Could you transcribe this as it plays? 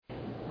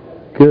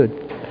Good.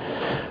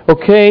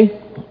 Okay,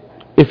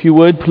 if you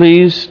would,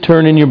 please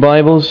turn in your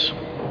Bibles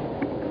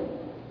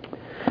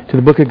to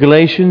the book of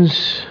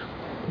Galatians,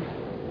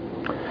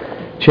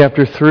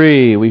 chapter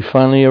 3. We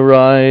finally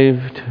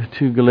arrived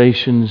to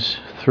Galatians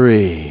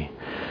 3.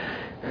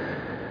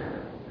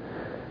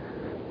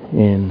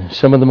 In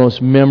some of the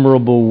most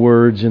memorable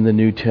words in the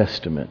New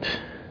Testament.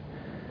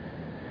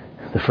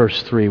 The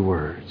first three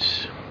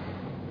words.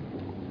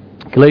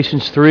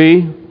 Galatians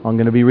 3, I'm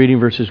going to be reading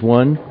verses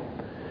 1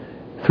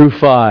 through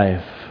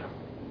 5.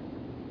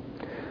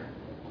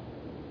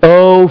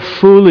 O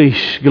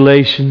foolish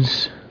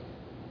Galatians,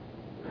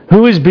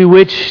 who has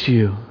bewitched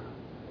you?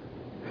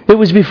 It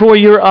was before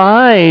your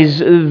eyes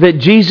that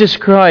Jesus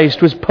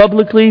Christ was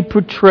publicly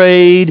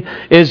portrayed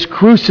as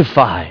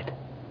crucified.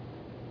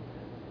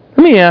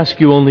 Let me ask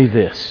you only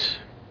this.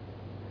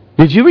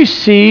 Did you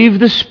receive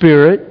the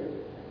Spirit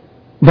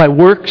by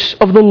works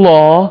of the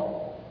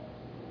law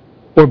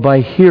or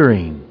by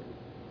hearing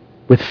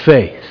with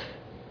faith?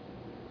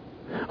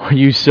 Are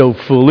you so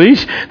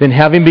foolish? Then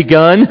having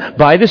begun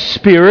by the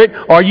Spirit,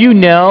 are you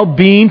now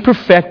being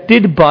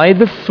perfected by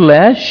the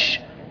flesh?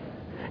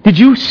 Did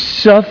you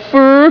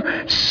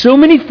suffer so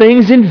many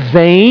things in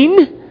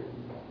vain?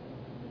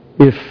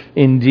 If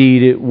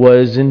indeed it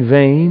was in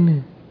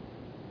vain.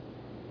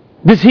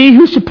 Does He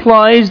who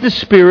supplies the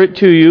Spirit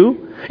to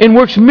you and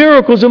works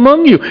miracles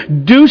among you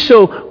do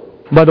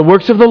so by the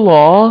works of the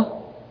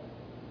law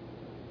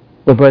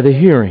or by the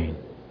hearing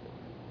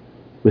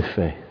with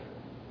faith?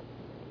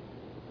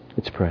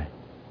 Let's pray.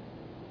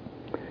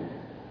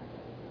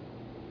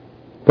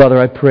 Father,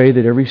 I pray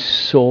that every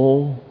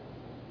soul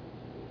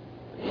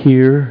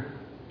here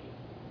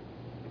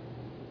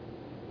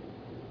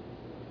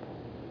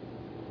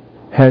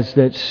has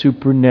that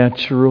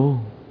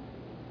supernatural,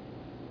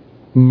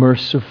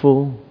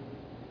 merciful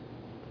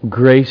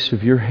grace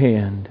of your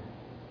hand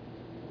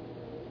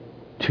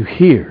to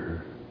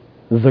hear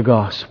the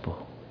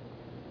gospel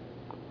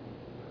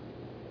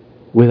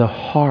with a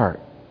heart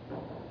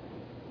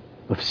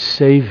of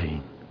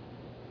saving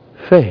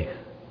faith,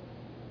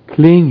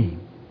 clinging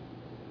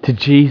to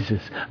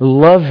Jesus,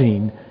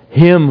 loving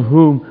Him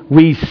whom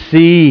we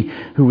see,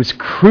 who was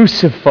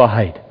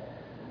crucified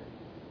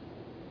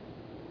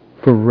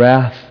for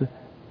wrath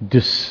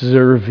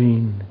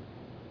deserving,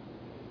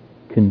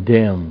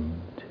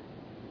 condemned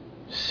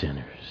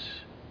sinners.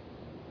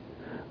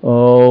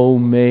 Oh,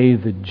 may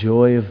the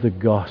joy of the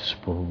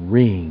gospel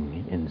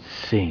ring and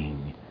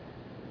sing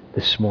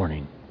this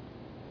morning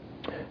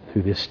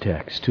through this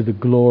text, to the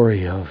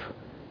glory of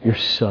your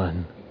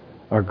Son,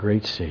 our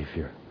great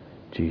Savior,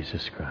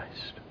 Jesus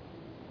Christ.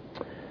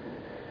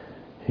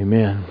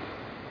 Amen.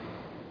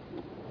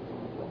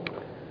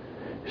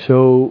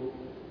 So,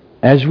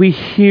 as we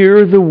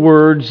hear the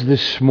words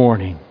this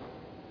morning,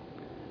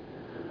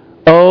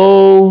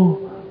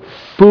 O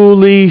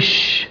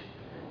foolish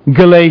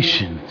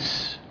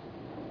Galatians,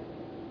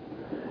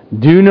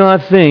 do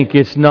not think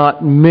it's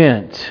not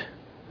meant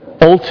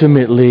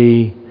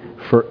ultimately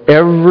for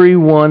every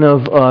one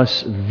of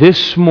us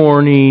this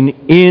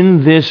morning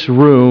in this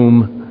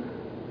room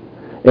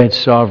at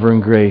Sovereign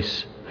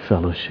Grace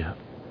Fellowship.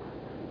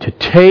 To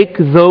take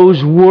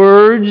those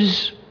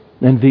words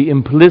and the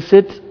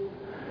implicit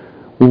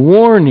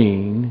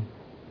warning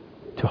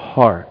to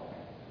heart.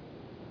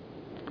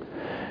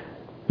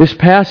 This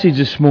passage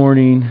this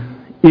morning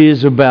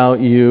is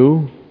about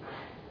you.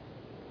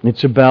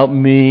 It's about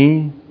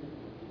me.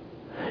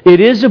 It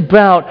is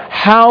about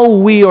how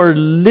we are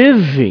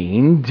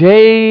living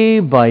day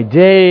by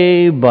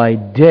day by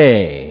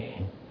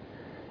day.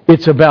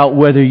 It's about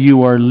whether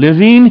you are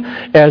living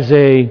as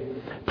a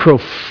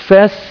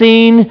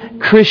professing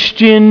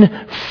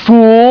Christian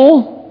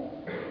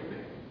fool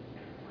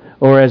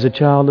or as a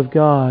child of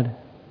God,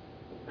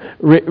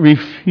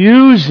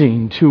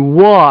 refusing to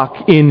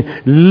walk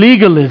in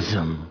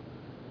legalism,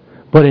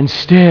 but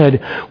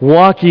instead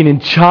walking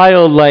in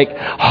childlike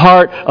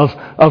heart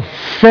of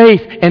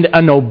faith and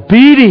an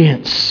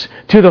obedience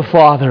to the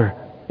Father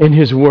in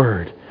His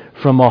Word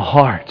from a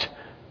heart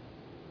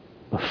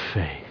of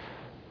faith.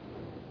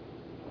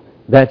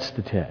 That's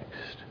the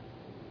text.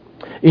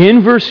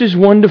 In verses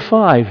 1 to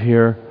 5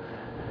 here,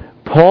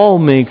 Paul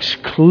makes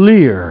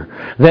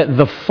clear that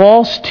the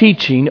false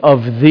teaching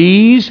of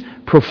these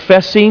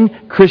professing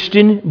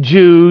Christian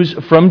Jews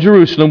from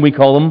Jerusalem, we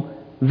call them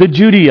the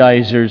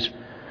Judaizers,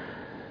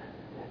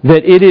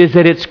 that it is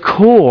at its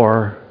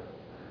core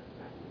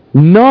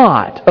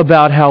not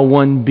about how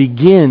one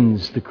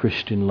begins the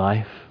Christian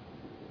life,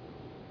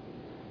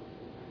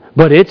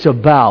 but it's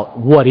about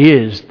what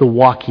is the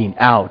walking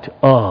out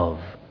of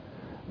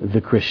the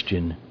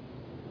Christian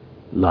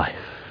life.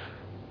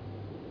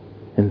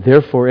 And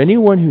therefore,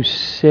 anyone who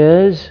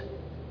says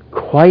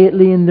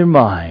quietly in their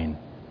mind,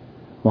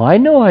 well, I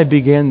know I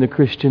began the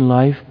Christian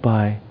life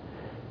by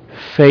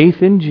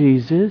faith in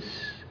Jesus.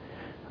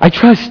 I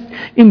trust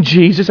in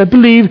Jesus. I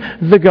believe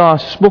the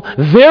gospel.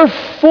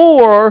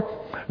 Therefore,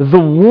 the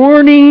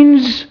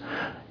warnings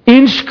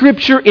in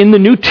Scripture, in the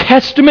New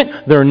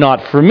Testament, they're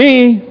not for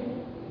me.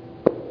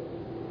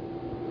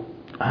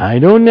 I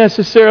don't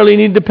necessarily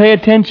need to pay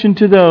attention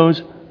to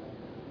those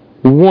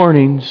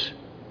warnings.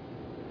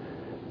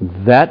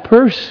 That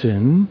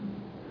person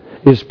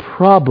is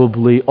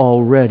probably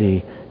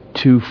already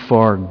too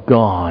far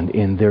gone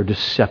in their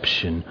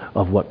deception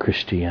of what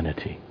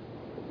Christianity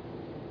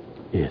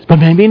is. But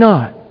maybe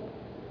not.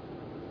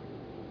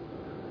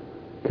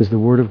 Because the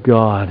Word of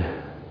God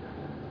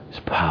is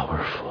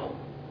powerful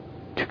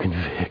to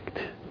convict,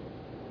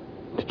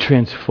 to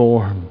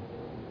transform,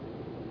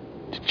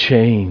 to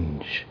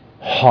change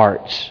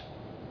hearts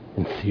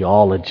and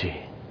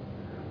theology.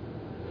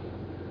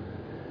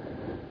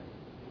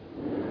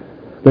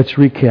 Let's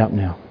recap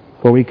now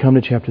before we come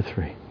to chapter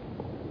 3.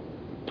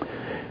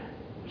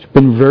 It's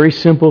been very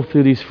simple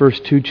through these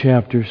first 2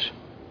 chapters.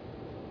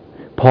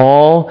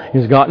 Paul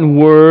has gotten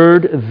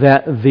word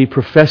that the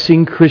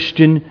professing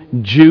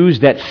Christian Jews,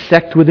 that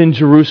sect within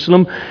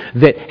Jerusalem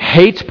that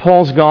hates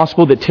Paul's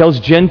gospel, that tells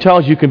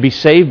Gentiles you can be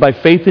saved by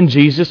faith in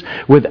Jesus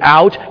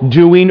without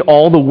doing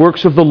all the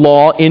works of the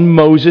law in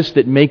Moses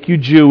that make you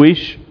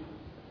Jewish.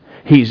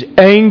 He's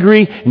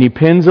angry and he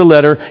pens a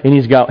letter, and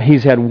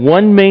he's had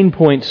one main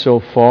point so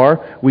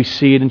far. We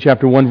see it in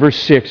chapter 1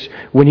 verse 6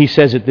 when he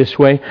says it this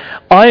way: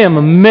 I am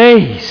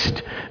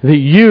amazed that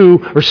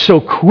you are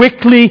so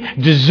quickly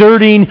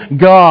deserting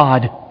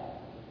God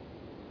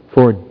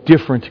for a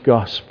different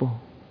gospel.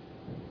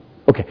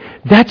 Okay,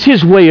 that's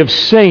his way of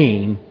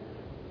saying,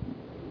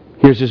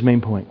 here's his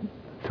main point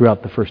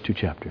throughout the first 2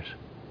 chapters.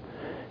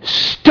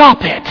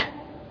 Stop it!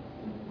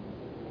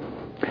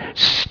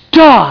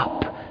 Stop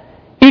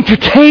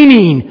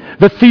entertaining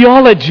the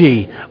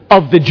theology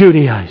of the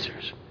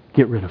Judaizers.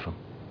 Get rid of them.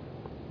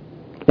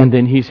 And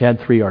then he's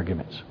had 3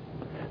 arguments.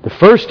 The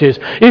first is,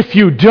 if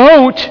you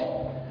don't,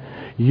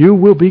 you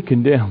will be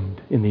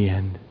condemned in the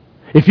end.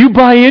 If you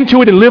buy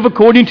into it and live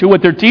according to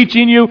what they're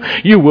teaching you,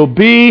 you will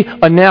be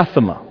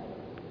anathema.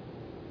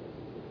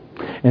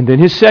 And then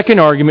his second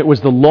argument was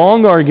the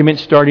long argument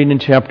starting in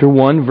chapter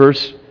 1,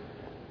 verse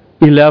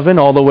 11,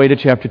 all the way to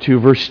chapter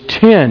 2, verse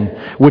 10,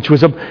 which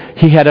was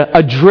he had to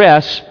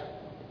address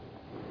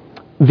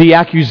the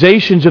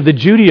accusations of the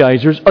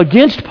Judaizers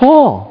against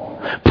Paul.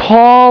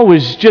 Paul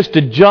was just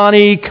a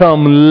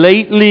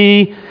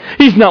Johnny-come-lately.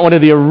 He's not one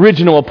of the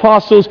original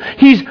apostles.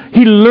 He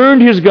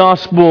learned his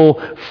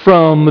gospel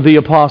from the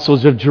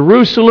apostles of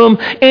Jerusalem,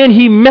 and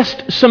he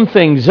messed some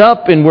things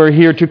up, and we're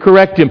here to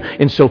correct him.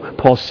 And so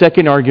Paul's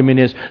second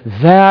argument is,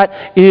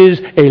 that is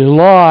a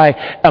lie.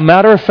 A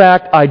matter of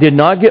fact, I did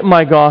not get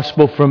my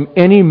gospel from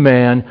any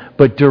man,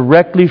 but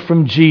directly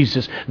from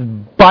Jesus.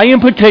 By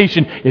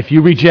implication, if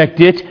you reject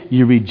it,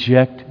 you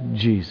reject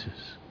Jesus.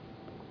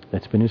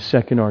 That's been his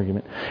second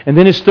argument. And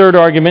then his third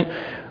argument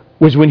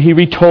was when he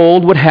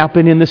retold what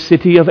happened in the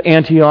city of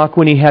Antioch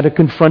when he had to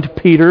confront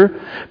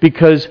Peter,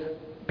 because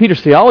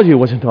Peter's theology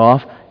wasn't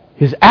off.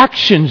 His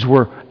actions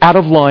were out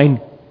of line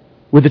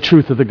with the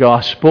truth of the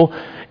gospel.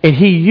 And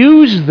he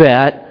used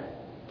that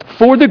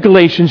for the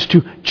Galatians to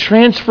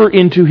transfer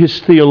into his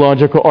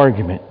theological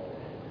argument.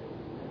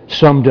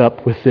 Summed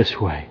up with this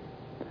way: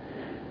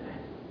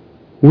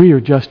 we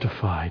are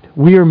justified.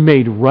 We are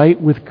made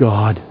right with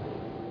God.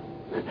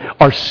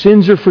 Our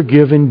sins are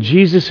forgiven.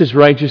 Jesus'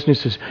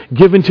 righteousness is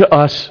given to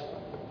us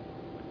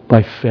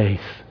by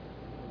faith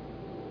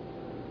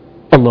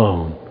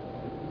alone.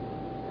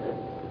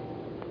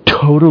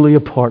 Totally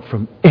apart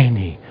from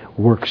any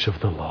works of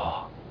the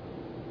law.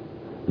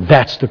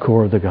 That's the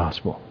core of the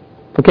gospel.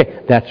 Okay,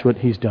 that's what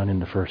he's done in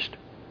the first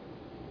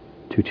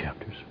 2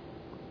 chapters.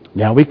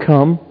 Now we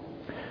come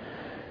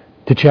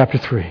to chapter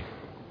 3.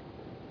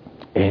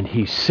 And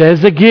he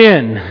says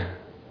again,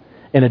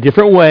 in a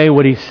different way,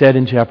 what he said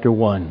in chapter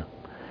 1,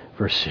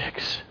 verse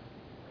 6.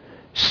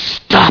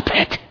 Stop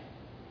it!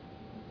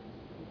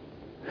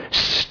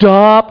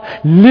 Stop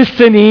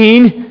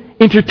listening,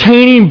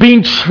 entertaining,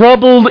 being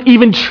troubled,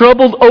 even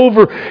troubled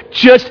over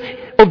just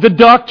of the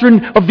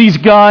doctrine of these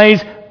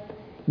guys.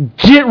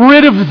 Get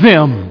rid of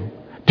them.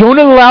 Don't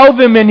allow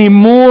them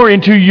anymore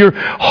into your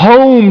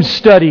home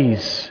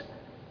studies.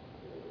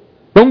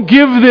 Don't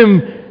give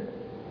them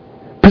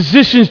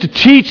positions to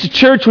teach the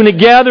church when it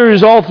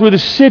gathers all through the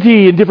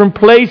city in different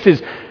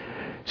places.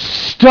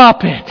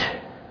 Stop it.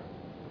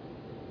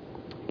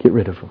 Get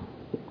rid of them.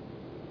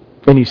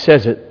 And he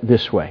says it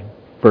this way,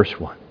 verse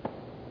 1.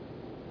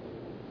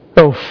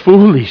 Oh,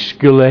 foolish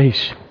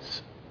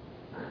Galatians,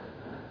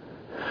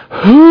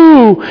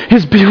 who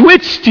has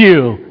bewitched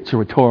you? It's a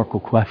rhetorical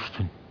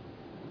question.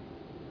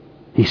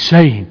 He's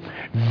saying,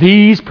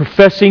 these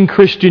professing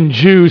Christian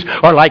Jews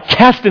are like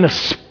casting a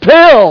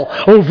spell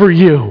over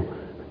you.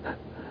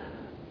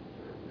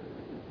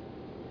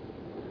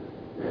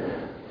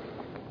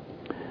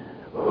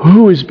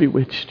 Who has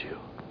bewitched you?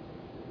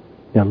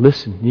 Now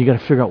listen, you got to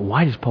figure out,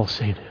 why does Paul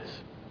say this?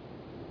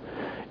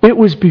 It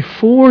was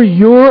before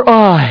your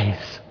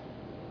eyes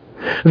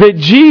that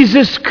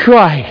Jesus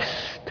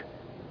Christ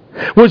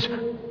was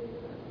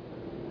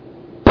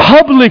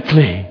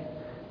publicly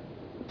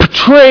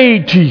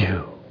portrayed to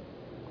you,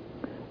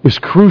 was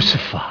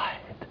crucified.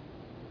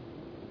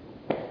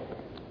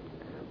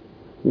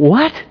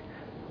 What?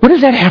 What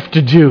does that have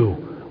to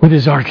do with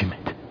his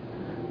argument.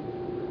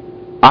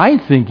 I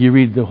think you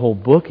read the whole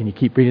book and you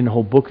keep reading the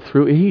whole book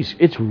through,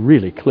 it's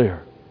really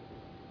clear.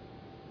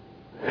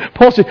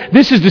 Paul said,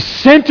 this is the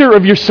center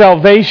of your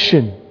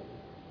salvation.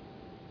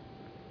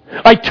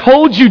 I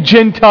told you,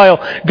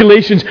 Gentile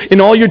Galatians, in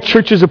all your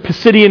churches of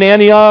Pisidian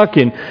Antioch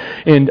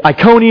and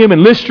Iconium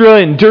and Lystra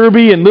and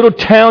Derbe and little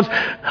towns,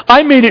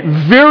 I made it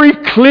very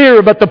clear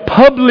about the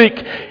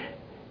public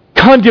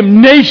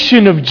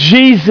condemnation of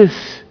Jesus,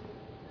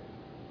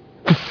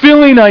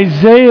 fulfilling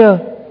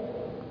Isaiah.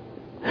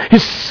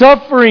 His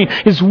suffering,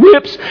 His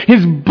whips,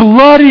 His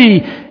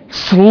bloody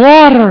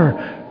slaughter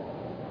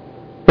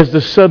as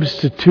the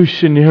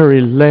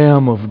substitutionary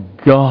Lamb of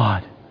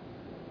God.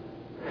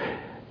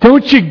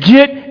 Don't you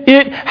get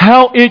it?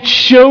 How it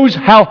shows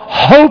how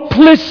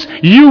hopeless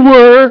you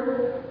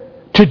were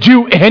to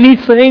do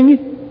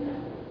anything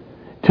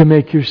to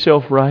make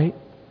yourself right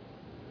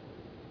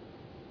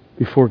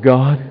before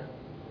God?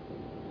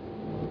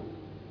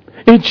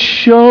 It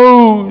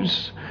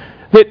shows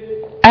that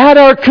at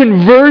our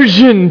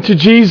conversion to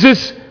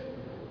Jesus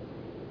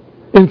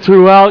and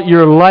throughout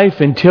your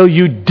life until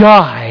you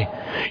die,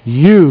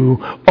 you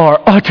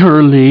are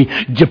utterly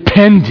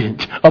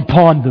dependent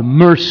upon the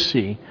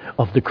mercy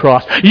of the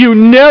cross. You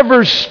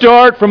never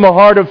start from a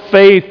heart of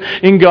faith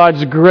in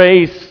God's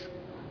grace.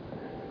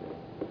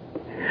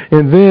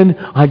 And then,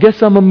 I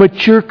guess I'm a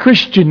mature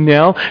Christian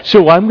now,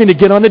 so I'm going to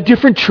get on a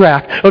different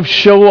track of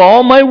show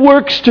all my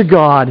works to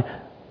God.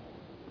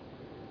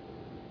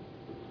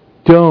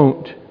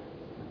 Don't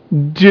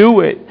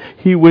do it.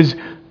 He was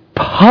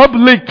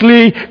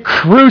publicly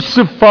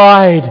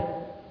crucified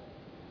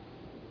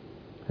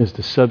as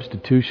the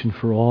substitution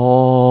for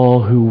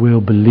all who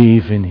will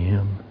believe in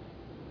Him.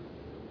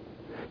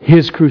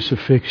 His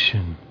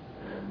crucifixion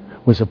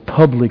was a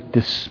public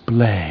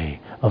display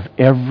of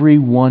every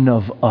one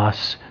of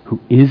us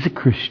who is a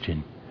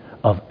Christian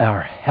of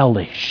our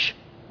hellish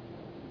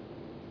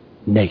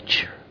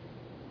nature.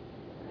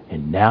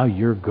 And now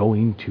you're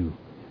going to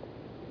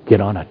get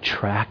on a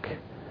track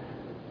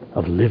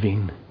of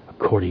living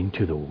according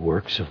to the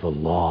works of the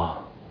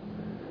law.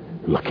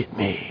 Look at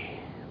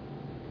me.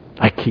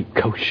 I keep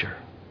kosher.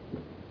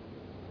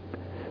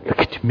 Look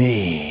at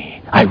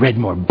me. I read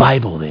more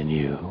Bible than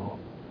you.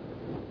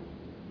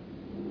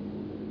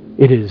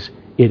 It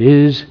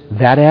is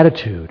that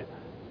attitude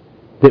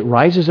that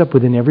rises up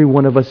within every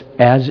one of us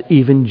as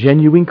even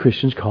genuine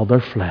Christians called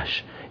our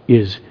flesh,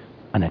 is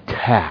an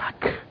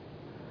attack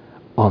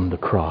on the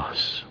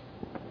cross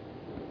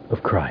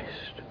of Christ.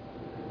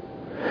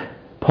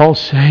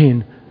 Paul's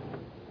saying,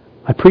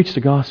 I preach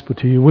the gospel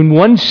to you. When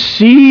one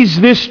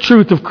sees this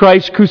truth of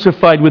Christ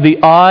crucified with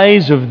the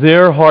eyes of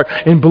their heart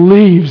and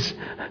believes,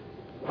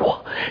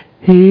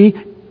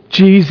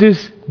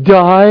 Jesus,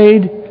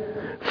 died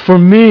for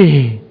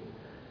me,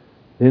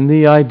 then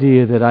the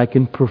idea that I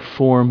can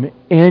perform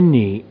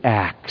any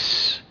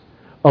acts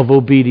of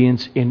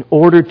obedience in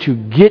order to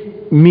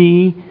get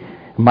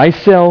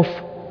myself,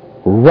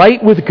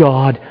 right with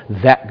God,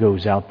 that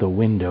goes out the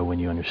window when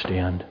you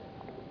understand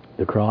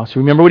the cross.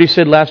 Remember what he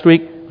said last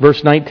week?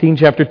 Verse 19,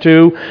 chapter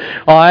 2.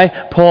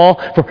 I, Paul,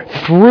 for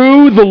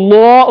through the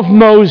law of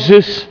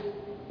Moses,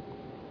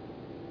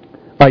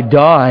 I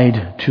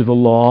died to the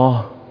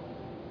law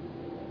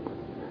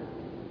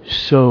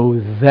so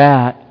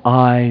that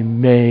I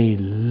may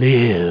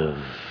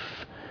live,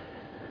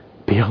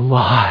 be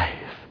alive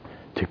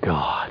to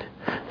God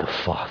the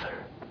Father.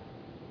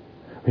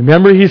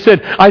 Remember, he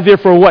said, I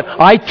therefore what?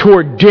 I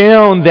tore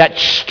down that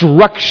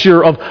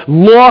structure of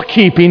law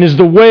keeping as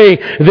the way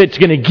that's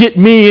going to get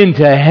me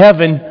into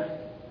heaven.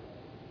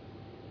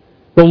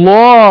 The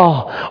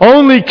law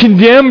only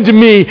condemned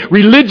me,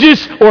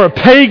 religious or a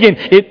pagan.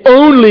 It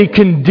only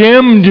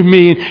condemned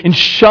me and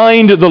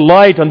shined the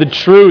light on the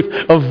truth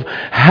of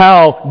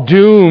how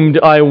doomed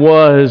I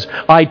was.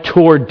 I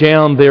tore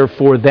down,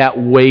 therefore, that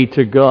way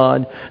to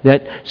God,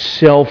 that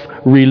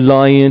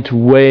self-reliant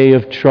way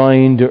of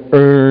trying to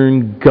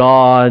earn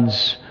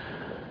God's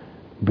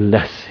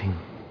blessing.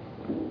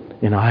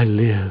 And I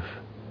live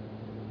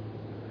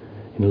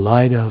in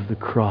light of the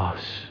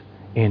cross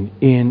and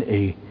in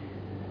a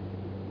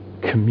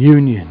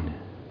communion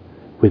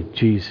with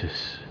Jesus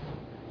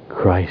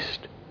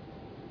Christ.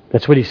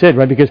 That's what he said,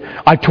 right? Because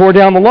I tore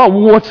down the law.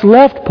 What's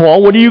left,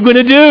 Paul? What are you going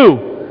to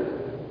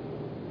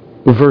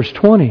do? Verse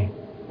 20,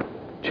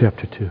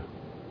 chapter 2.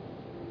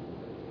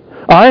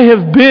 I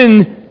have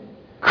been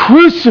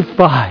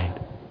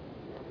crucified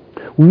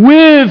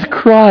with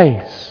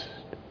Christ.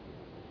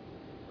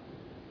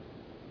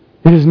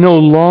 It is no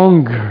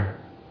longer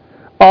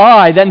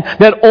I,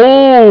 that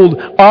old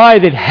I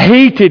that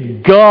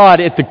hated God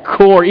at the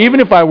core, even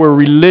if I were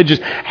religious,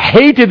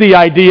 hated the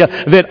idea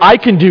that I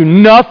can do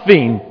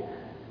nothing.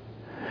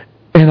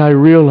 And I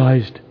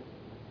realized,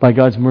 by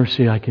God's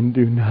mercy, I can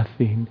do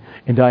nothing,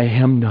 and I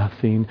am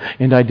nothing,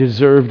 and I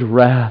deserved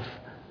wrath.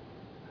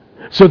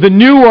 So the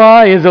new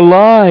I is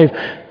alive,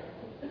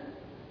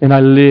 and I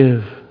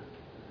live.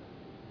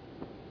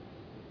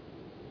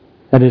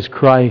 That is,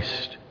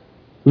 Christ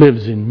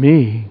lives in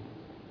me.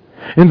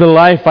 In the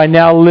life I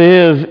now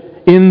live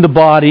in the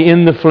body,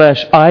 in the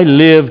flesh. I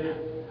live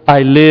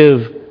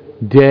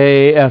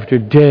day after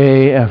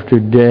day after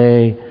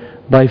day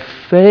by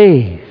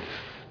faith,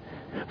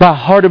 by a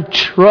heart of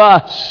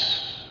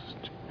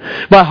trust,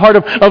 by a heart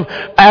of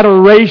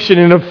adoration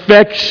and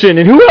affection.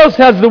 And who else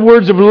has the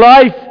words of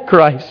life?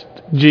 Christ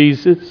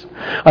Jesus.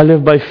 I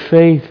live by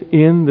faith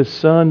in the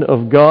Son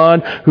of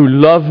God who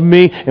loved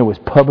me and was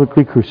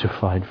publicly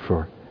crucified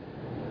for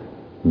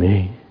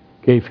me.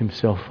 Gave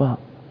Himself up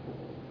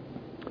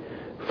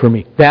for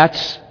me.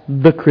 That's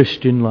the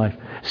Christian life.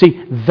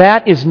 See,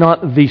 that is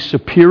not the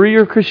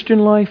superior Christian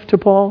life to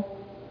Paul.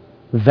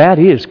 That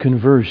is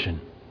conversion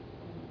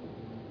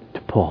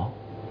to Paul.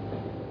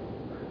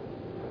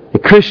 A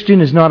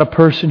Christian is not a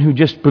person who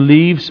just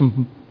believes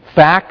some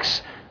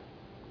facts,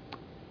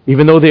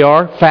 even though they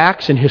are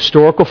facts and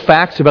historical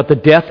facts about the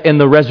death and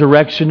the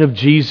resurrection of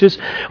Jesus.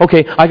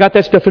 Okay, I got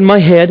that stuff in my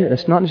head.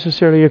 That's not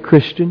necessarily a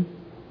Christian.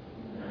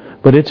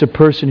 But it's a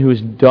person who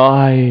has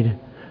died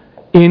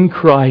in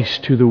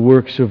Christ to the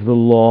works of the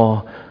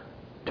law,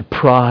 to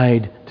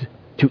pride,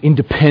 to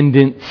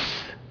independence,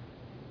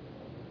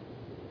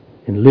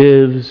 and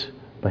lives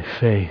by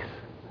faith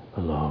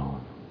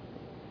alone.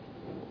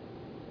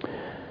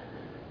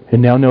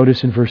 And now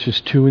notice in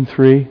verses 2 and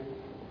 3,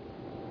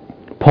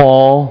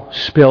 Paul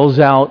spells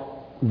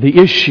out the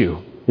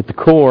issue at the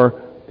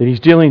core that he's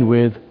dealing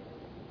with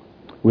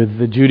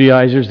the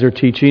Judaizers, their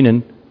teaching,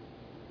 and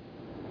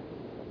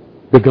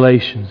the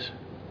Galatians.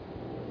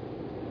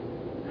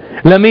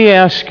 Let me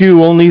ask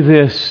you only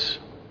this.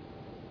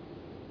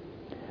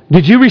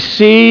 Did you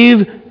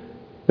receive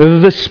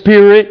the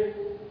Spirit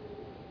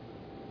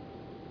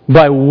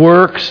by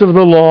works of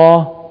the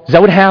law? Is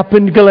that what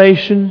happened,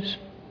 Galatians?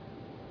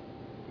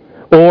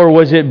 Or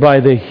was it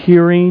by the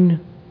hearing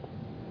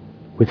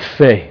with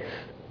faith?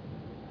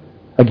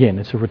 Again,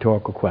 it's a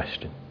rhetorical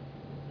question.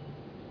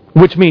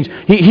 Which means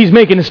he's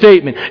making a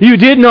statement. You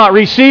did not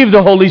receive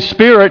the Holy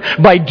Spirit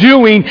by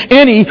doing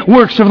any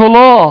works of the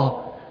law.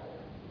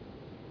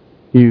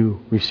 You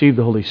received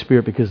the Holy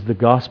Spirit because the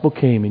gospel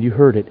came and you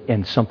heard it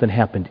and something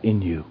happened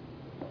in you.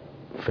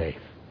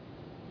 Faith.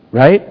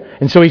 Right?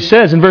 And so he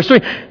says in verse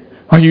 3,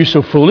 are you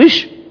so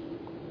foolish?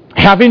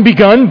 Having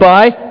begun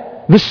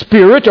by the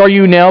Spirit, are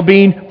you now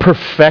being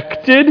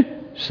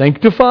perfected,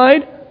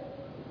 sanctified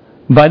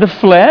by the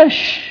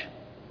flesh?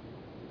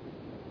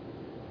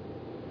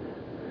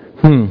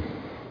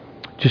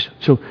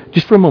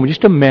 Just for a moment,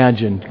 just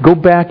imagine. Go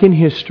back in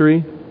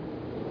history.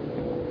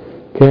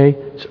 Okay?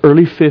 It's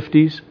early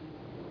 50s.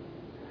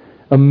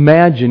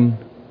 Imagine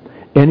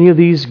any of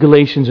these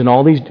Galatians and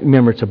all these,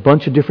 remember, it's a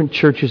bunch of different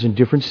churches in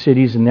different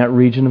cities in that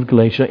region of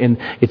Galatia, and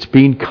it's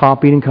being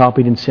copied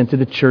and sent to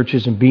the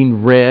churches and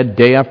being read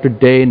day after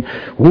day,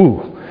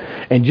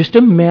 and just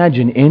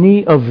imagine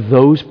any of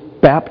those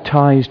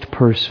baptized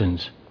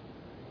persons.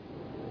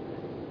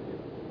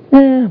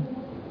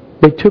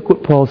 They took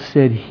what Paul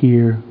said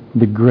here,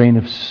 the grain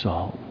of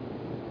salt.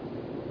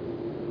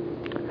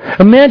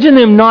 Imagine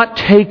them not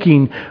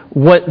taking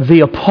what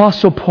the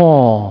Apostle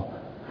Paul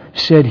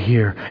said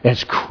here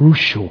as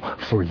crucial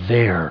for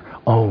their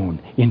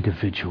own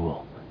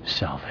individual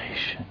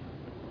salvation.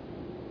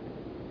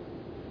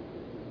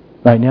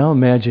 Right now,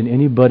 imagine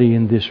anybody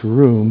in this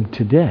room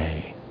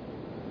today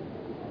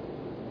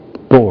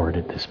bored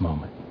at this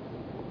moment,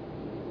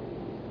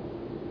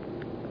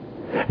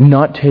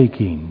 not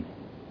taking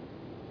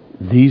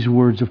these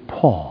words of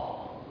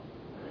Paul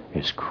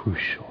as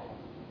crucial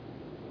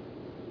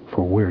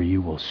for where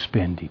you will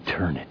spend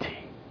eternity.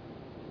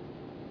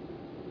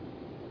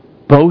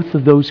 Both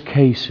of those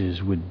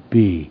cases would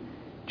be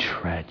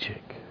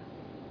tragic.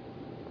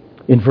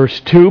 In verse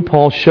 2,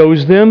 Paul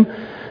shows them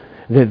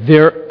that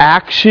their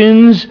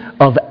actions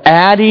of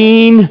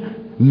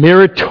adding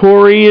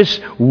meritorious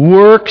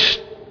works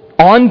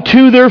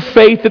onto their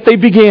faith that they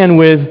began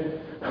with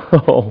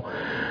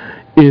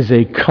is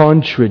a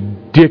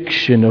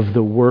contradiction of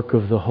the work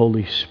of the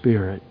Holy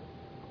Spirit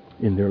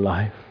in their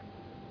life.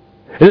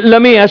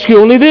 Let me ask you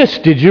only this.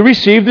 Did you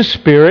receive the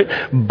Spirit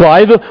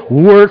by the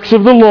works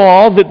of the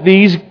law that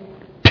these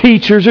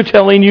teachers are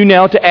telling you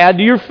now to add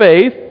to your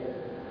faith?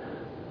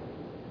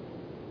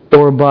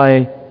 Or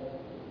by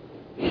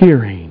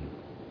hearing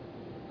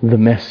the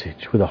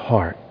message with a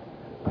heart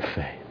of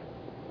faith?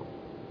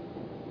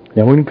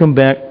 Now we're going to come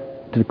back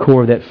to the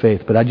core of that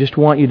faith, but I just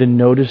want you to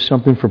notice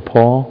something for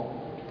Paul.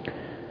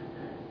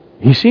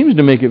 He seems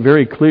to make it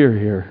very clear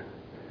here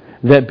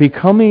that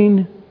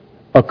becoming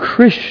a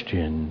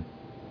Christian,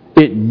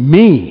 it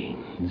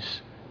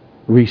means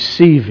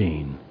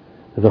receiving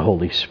the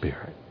Holy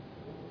Spirit.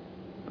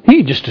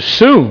 He just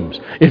assumes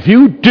if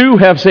you do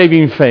have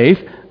saving faith,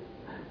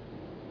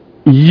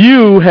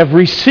 you have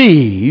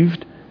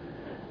received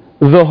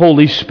the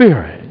Holy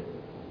Spirit.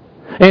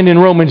 And in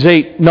Romans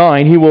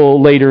 8:9, he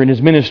will later in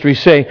his ministry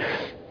say,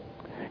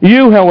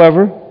 you,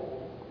 however,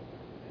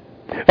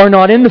 are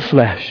not in the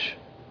flesh,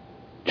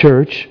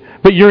 church,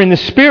 but you're in the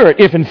Spirit.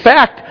 If in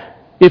fact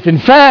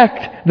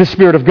the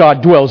Spirit of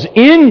God dwells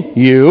in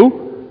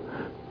you,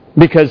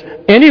 Because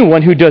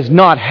anyone who does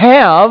not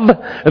have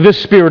the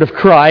Spirit of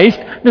Christ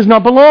does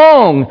not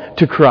belong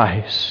to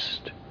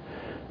Christ.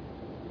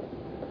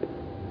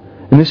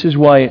 And this is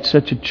why it's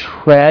such a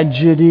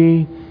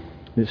tragedy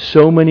that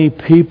so many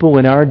people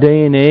in our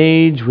day and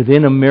age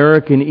within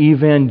American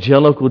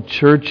evangelical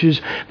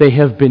churches, they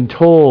have been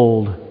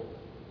told,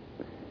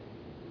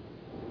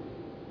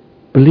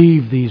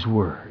 believe these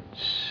words.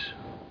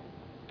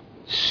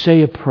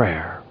 Say a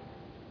prayer.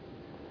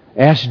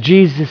 Ask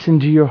Jesus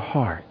into your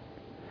heart.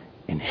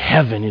 And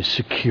heaven is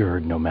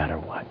secured no matter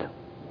what.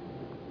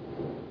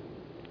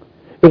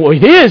 Well,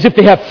 it is if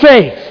they have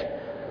faith.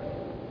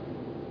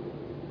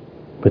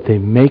 But they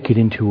make it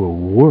into a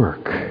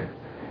work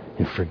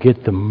and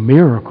forget the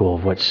miracle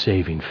of what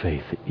saving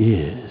faith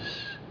is.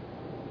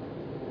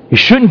 You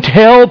shouldn't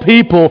tell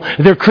people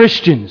they're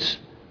Christians.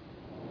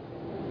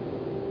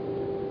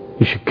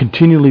 You should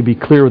continually be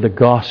clear of the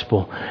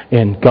gospel,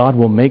 and God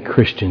will make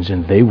Christians,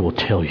 and they will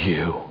tell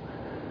you,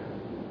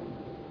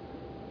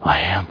 I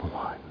am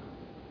one.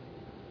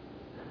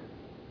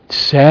 It's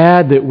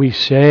sad that we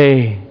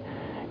say,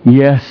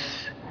 yes,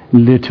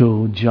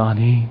 little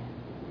Johnny.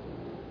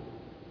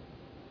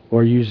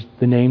 Or use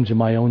the names of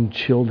my own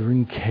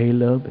children,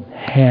 Caleb and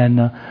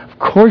Hannah. Of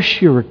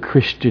course you're a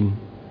Christian.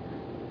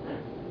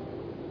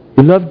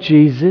 You love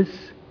Jesus.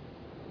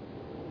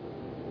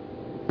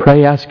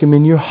 Pray, ask Him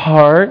in your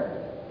heart.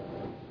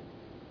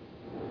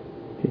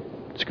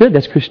 It's good.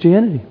 That's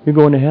Christianity. You're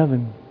going to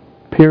heaven.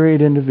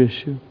 Period. End of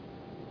issue.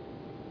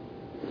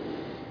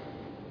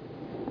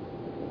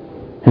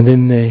 And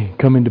then they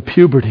come into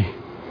puberty.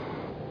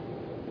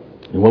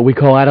 And what we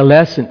call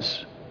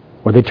adolescence.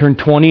 Or they turn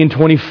 20 and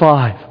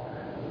 25.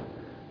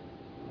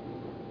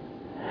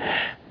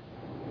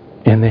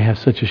 And they have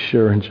such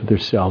assurance of their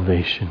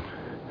salvation.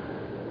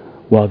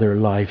 While their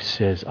life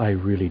says, I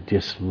really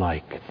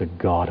dislike the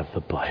God of the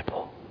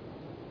Bible.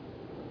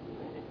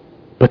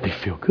 But they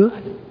feel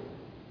good.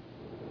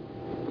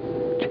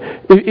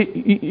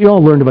 You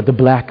all learned about the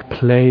Black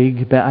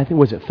Plague. I think,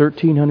 was it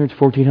 1300s,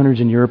 1400s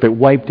in Europe? It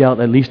wiped out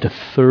at least a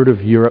third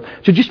of Europe.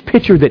 So just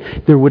picture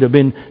that there would have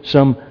been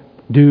some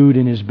dude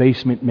in his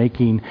basement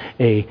making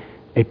a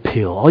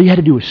pill. All you had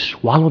to do was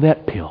swallow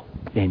that pill,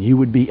 and you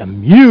would be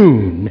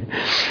immune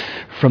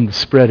from the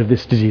spread of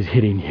this disease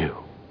hitting you.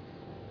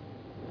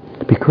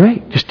 It'd be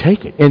great. Just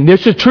take it. And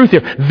there's the truth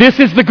here. This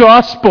is the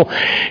gospel.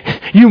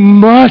 You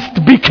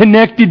must be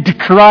connected to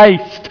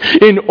Christ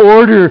in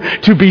order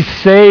to be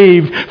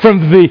saved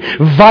from the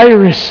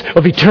virus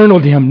of eternal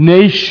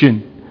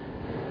damnation.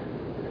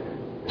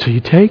 So you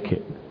take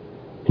it.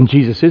 And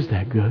Jesus is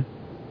that good.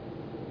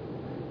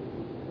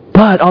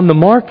 But on the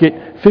market,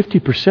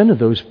 50% of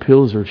those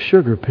pills are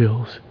sugar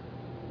pills.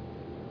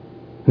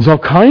 There's all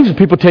kinds of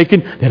people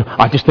taking,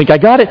 I just think I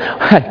got it.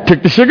 I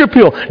took the sugar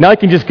pill. Now I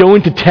can just go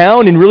into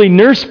town and really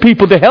nurse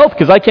people to health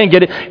because I can't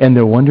get it. And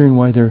they're wondering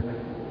why they're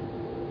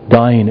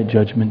dying at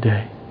Judgment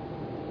Day.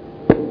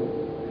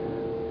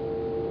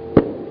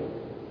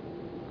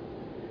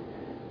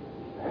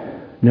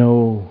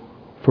 No,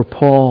 for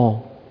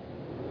Paul,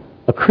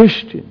 a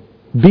Christian,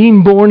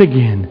 being born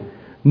again,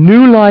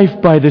 new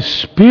life by the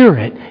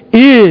Spirit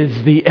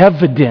is the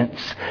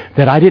evidence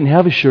that I didn't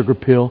have a sugar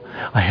pill.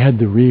 I had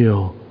the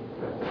real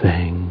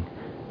thing,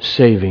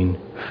 saving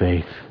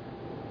faith.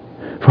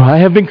 For I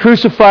have been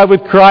crucified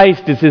with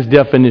Christ is his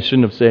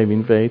definition of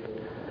saving faith.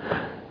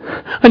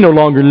 I no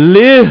longer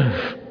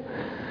live,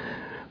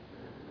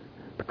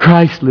 but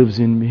Christ lives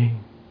in me.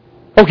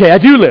 Okay, I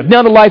do live.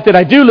 Now the life that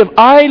I do live,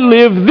 I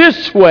live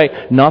this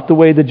way, not the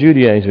way the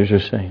Judaizers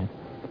are saying.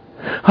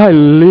 I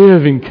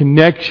live in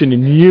connection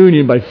and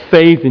union by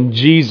faith in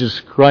Jesus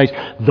Christ,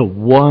 the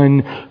one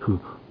who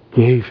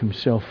gave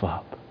himself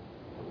up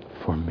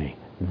for me.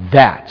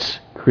 That's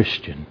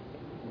Christian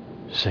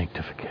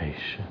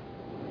sanctification.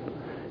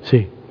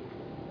 See,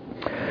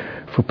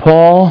 for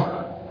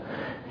Paul,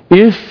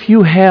 if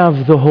you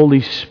have the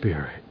Holy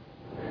Spirit,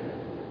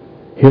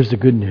 here's the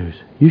good news.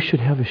 You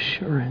should have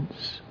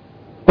assurance.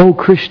 Oh,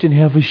 Christian,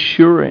 have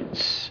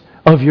assurance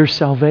of your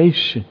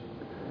salvation.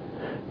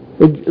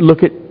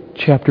 Look at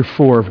chapter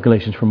 4 of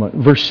Galatians for a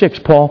moment. Verse 6,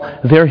 Paul,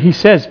 there he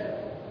says,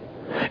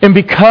 and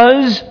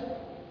because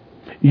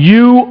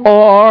you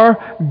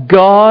are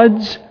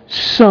God's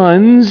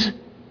sons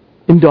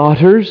and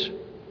daughters,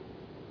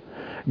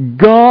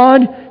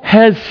 God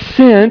has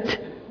sent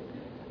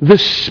the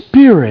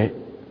Spirit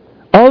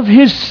of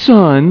His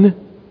Son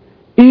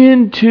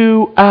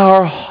into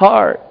our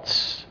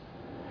hearts,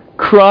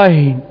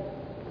 crying,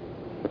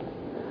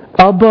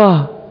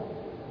 Abba,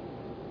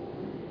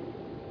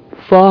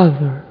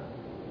 Father.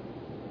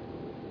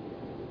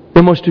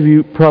 And most of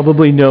you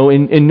probably know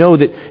and know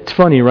that it's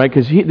funny, right?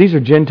 Because these are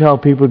Gentile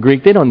people,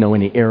 Greek. They don't know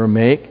any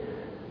Aramaic.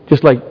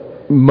 Just like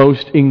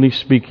most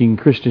English-speaking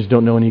Christians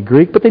don't know any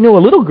Greek, but they know a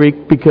little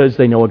Greek because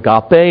they know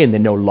agape and they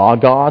know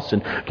logos.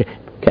 And okay.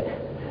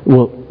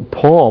 Well,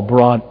 Paul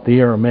brought the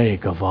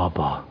Aramaic of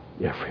Abba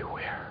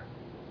everywhere.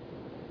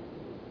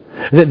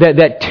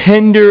 That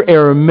tender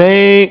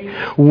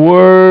Aramaic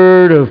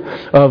word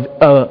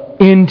of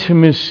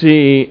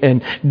intimacy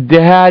and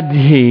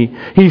daddy.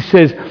 He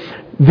says,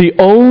 the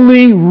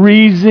only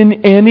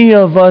reason any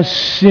of us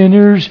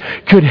sinners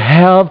could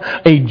have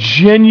a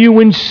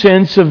genuine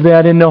sense of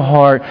that in the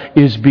heart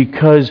is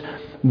because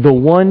the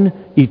one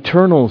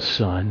eternal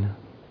Son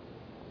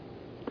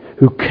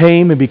who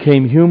came and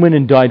became human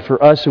and died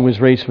for us and was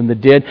raised from the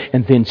dead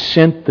and then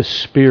sent the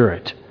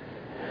Spirit,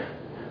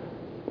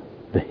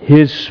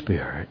 His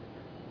Spirit,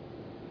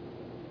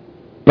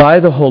 by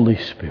the Holy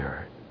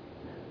Spirit,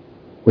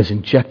 was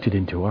injected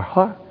into our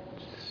hearts.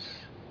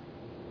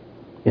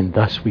 And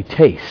thus we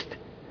taste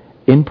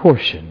in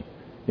portion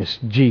as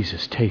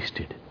Jesus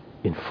tasted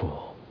in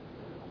full.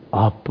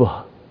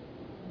 Abba,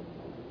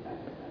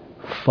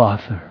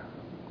 Father.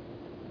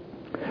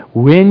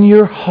 When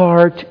your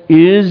heart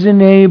is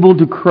enabled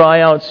to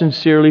cry out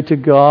sincerely to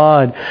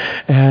God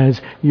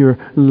as you're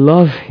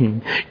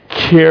loving,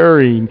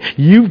 caring,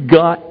 you've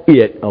got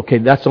it. Okay,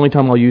 that's the only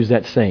time I'll use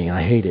that saying.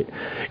 I hate it.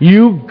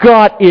 You've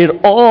got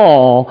it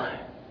all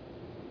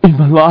in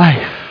my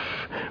life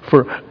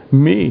for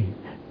me.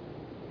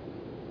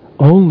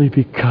 Only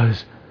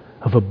because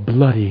of a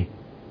bloody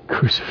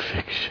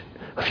crucifixion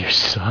of your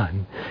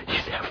Son.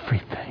 He's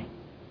everything.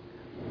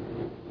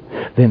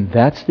 Then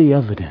that's the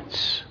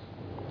evidence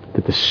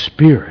that the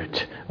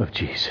Spirit of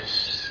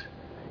Jesus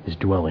is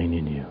dwelling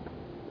in you.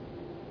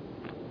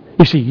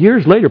 You see,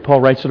 years later, Paul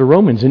writes to the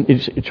Romans, and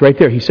it's right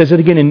there. He says it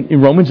again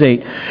in Romans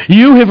 8.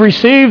 You have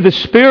received the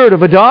Spirit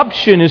of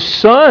adoption as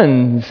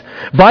sons,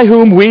 by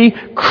whom we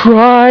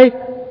cry,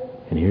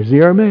 and here's the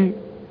Aramaic,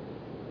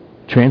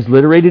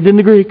 transliterated in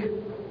the Greek,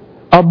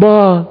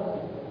 Abba,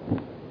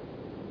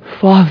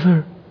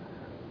 Father.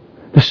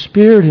 The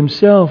Spirit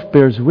Himself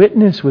bears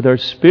witness with our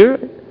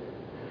spirit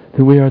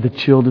that we are the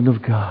children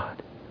of God.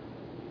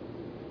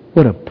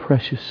 What a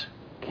precious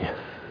gift.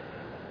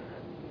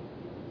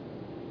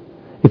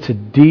 It's a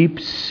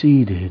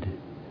deep-seated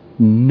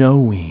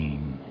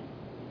knowing,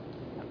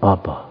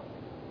 Abba.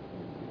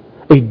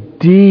 A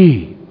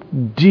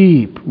deep,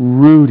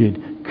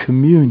 deep-rooted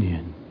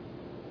communion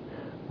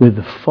with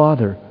the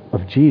Father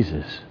of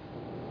Jesus,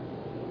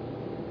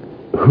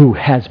 who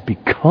has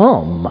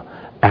become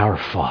our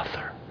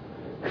Father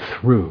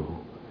through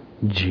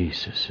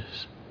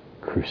Jesus'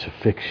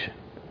 crucifixion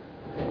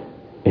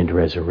and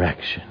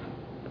resurrection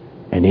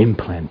and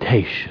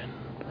implantation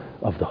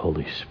of the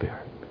Holy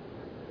Spirit.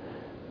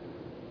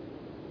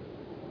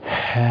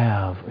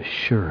 Have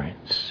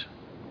assurance,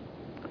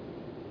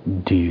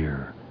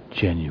 dear,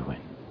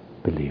 genuine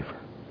believer.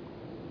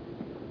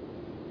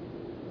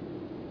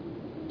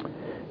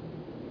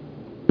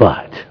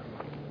 But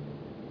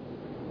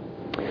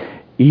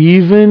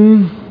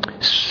even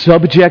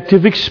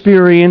subjective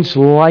experience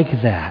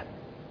like that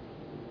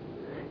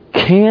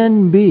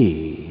can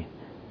be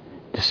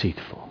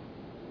deceitful.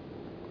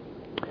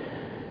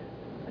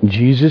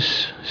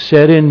 Jesus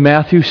said in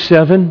Matthew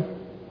 7,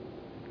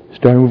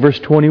 starting with verse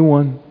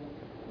 21,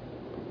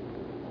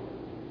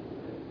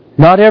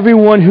 not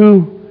everyone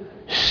who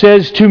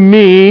says to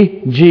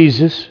me,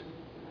 Jesus,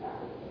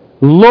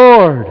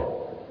 Lord,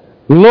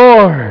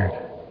 Lord,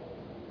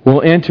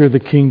 will enter the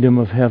kingdom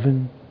of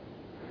heaven,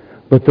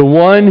 but the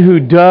one who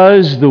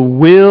does the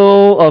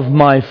will of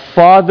my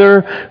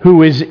Father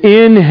who is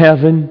in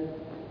heaven.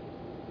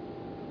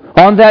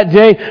 On that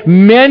day,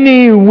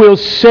 many will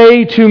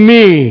say to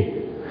me,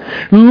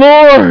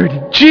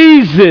 Lord,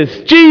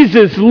 Jesus,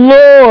 Jesus,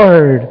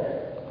 Lord,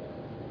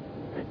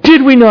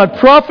 did we not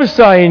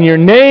prophesy in your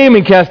name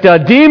and cast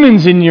out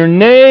demons in your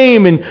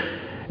name and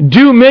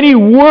do many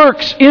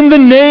works in the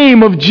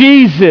name of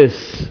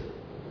Jesus?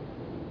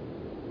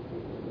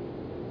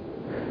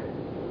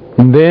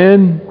 And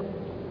then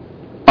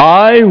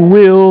I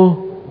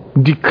will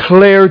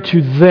declare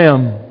to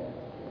them,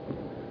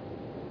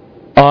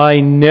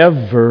 I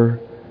never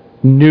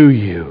knew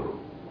you.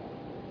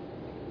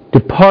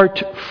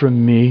 Depart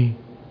from me,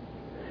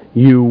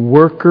 you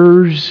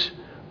workers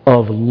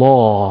of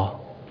lawlessness.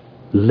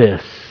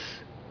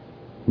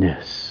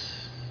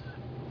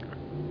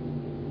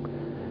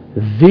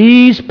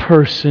 These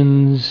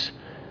persons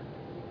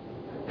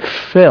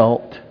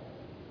felt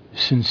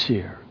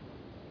sincere.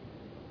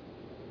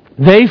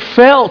 They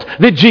felt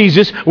that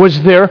Jesus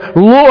was their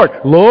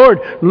Lord. Lord,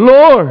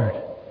 Lord.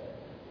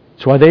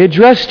 That's why they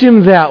addressed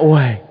Him that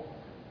way.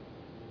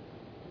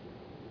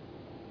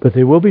 But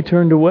they will be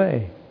turned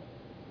away.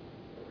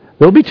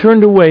 They'll be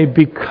turned away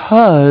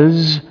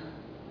because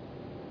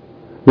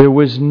there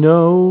was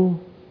no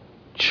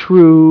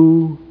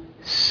true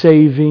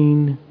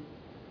saving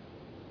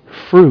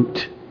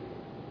fruit.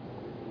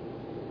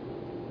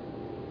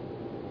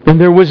 And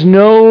there was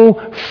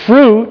no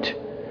fruit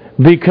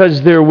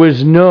because there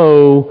was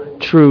no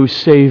true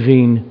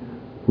saving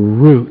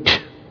root.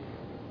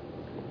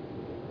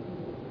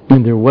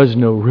 And there was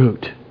no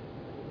root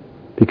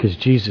because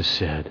Jesus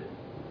said,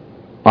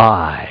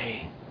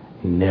 I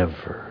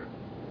never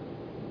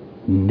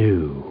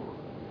knew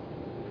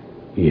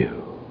you.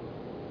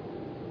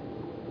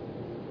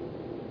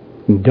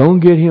 Don't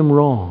get Him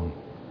wrong.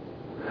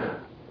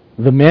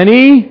 The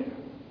many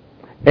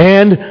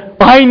and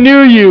I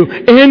knew you.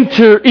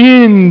 Enter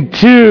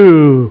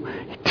into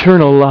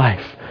eternal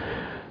life.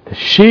 The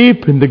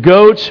sheep and the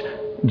goats,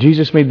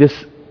 Jesus made this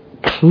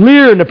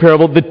clear in the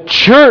parable, the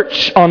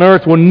church on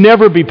earth will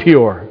never be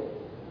pure.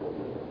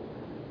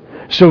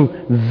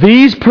 So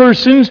these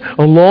persons,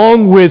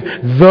 along with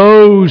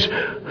those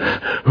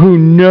who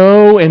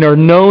know and are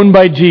known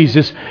by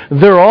Jesus,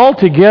 they're all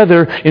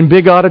together in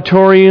big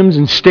auditoriums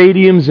and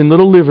stadiums and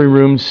little living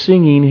rooms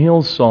singing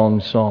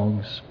Hillsong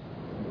songs.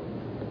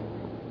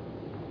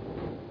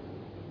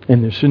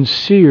 And they're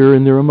sincere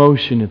in their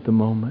emotion at the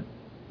moment.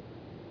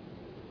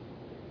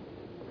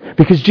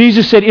 Because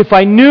Jesus said, if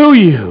I knew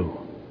you,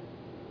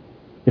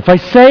 if I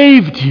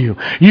saved you,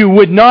 you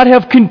would not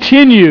have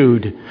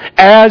continued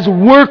as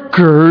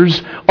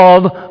workers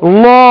of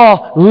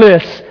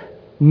lawlessness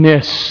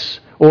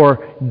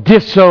or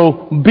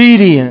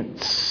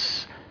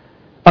disobedience,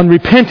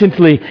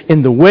 unrepentantly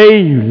in the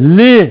way you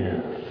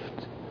lived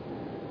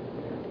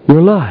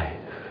your life.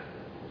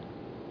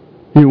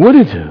 You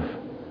wouldn't have,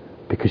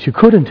 because you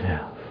couldn't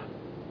have.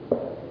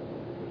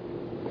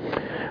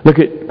 Look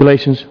at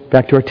Galatians,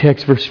 back to our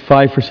text, verse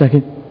 5 for a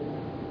second.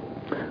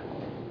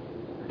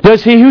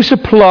 Does he who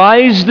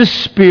supplies the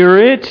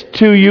Spirit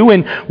to you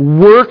and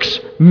works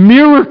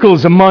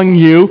miracles among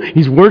you,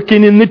 he's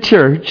working in the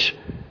church,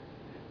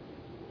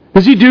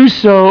 does he do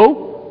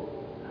so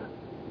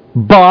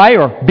by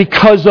or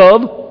because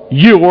of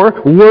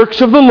your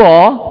works of the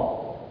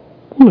law?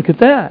 Look at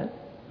that.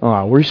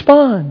 I'll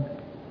respond.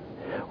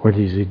 Or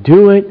does he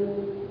do it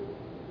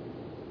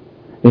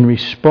in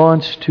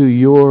response to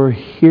your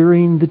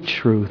hearing the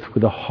truth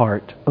with a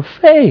heart of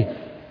faith?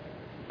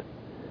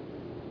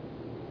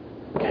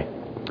 Okay,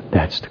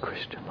 that's the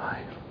Christian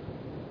life.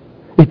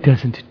 It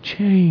doesn't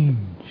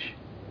change.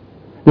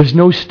 There's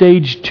no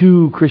stage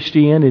 2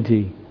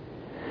 Christianity.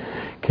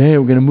 Okay,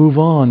 we're going to move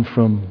on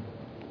from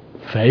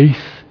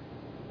faith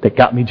that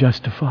got me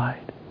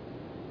justified.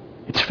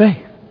 It's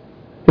faith.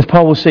 As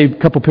Paul will say a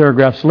couple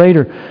paragraphs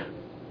later,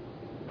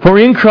 for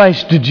in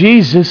Christ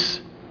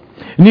Jesus,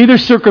 neither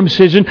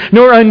circumcision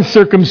nor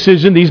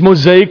uncircumcision, these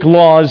Mosaic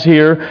laws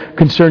here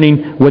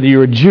concerning whether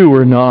you're a Jew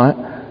or not,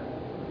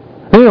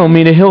 they don't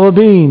mean a hill of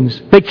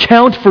beans. They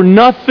count for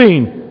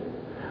nothing.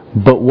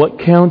 But what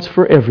counts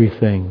for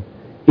everything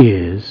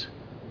is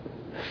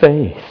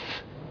faith,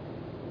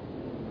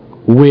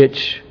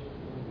 which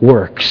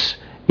works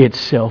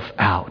itself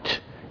out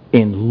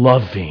in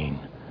loving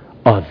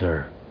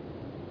other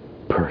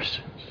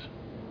persons.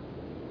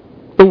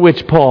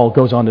 Which Paul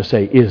goes on to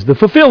say is the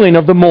fulfilling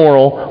of the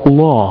moral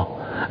law.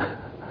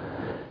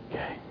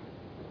 Okay.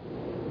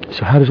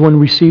 So how does one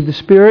receive the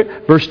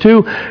Spirit? Verse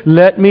 2,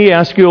 let me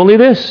ask you only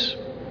this.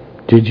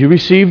 Did you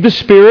receive the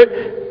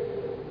Spirit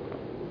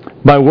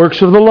by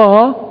works of the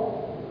law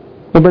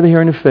or by the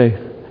hearing of faith?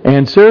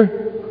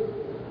 Answer,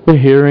 the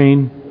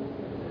hearing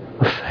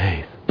of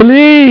faith.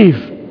 Believe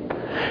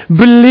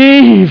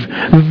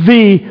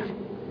the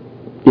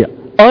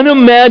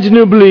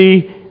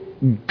unimaginably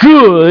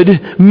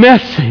good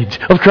message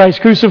of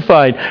Christ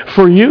crucified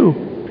for you.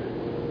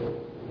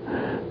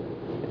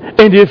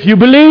 And if you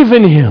believe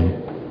in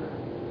Him,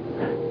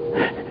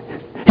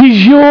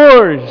 He's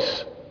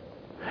yours.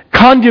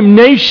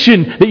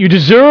 Condemnation that you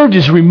deserved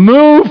is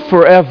removed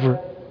forever.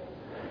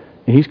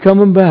 And He's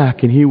coming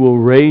back and He will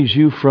raise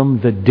you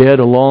from the dead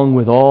along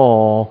with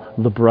all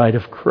the bride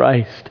of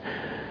Christ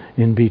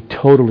and be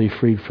totally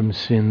freed from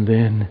sin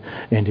then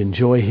and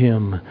enjoy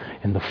Him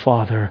and the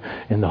Father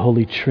and the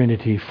Holy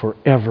Trinity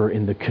forever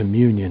in the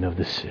communion of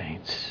the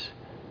saints.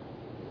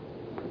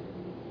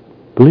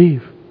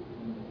 Believe.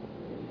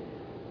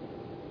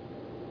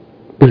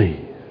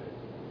 Believe.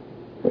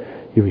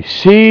 You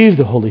receive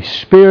the Holy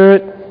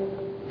Spirit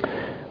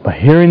by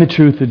hearing the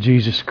truth of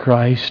Jesus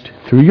Christ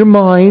through your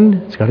mind.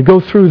 It's got to go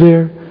through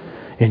there.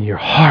 And your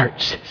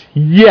heart says,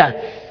 yes,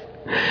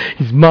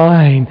 He's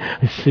mine.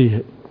 I see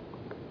it.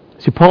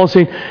 See, Paul's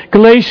saying,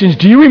 Galatians,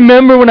 do you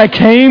remember when I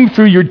came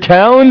through your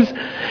towns?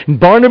 And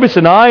Barnabas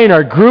and I and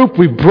our group,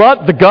 we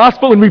brought the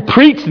gospel and we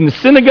preached in the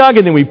synagogue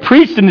and then we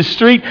preached in the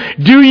street.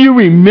 Do you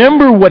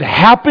remember what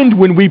happened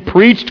when we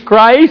preached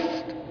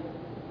Christ?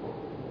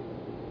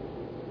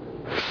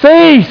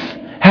 Faith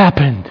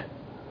happened.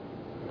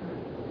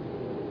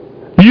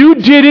 You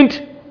didn't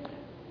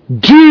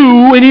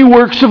do any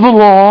works of the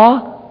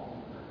law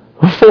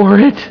for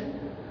it.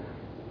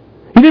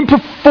 You didn't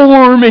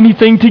perform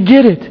anything to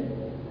get it.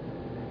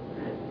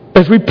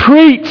 As we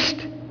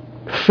preached,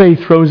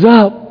 faith rose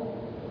up.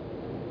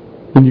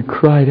 And you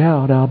cried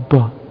out,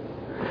 Abba,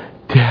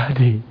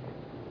 Daddy.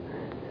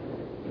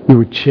 You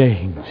were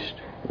changed.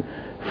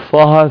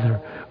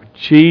 Father,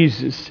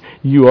 Jesus,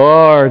 you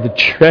are the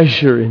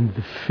treasure in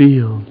the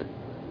field.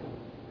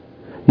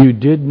 You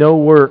did no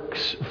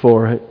works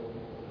for it.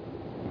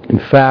 In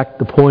fact,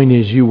 the point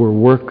is you were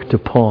worked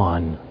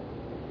upon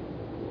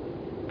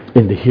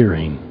in the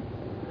hearing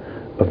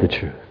of the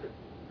truth.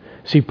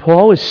 See,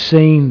 Paul is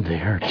saying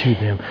there to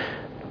them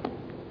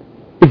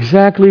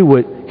exactly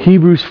what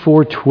Hebrews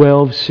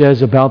 4:12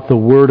 says about the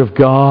Word of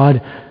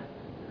God.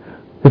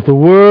 That the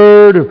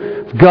Word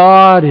of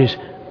God is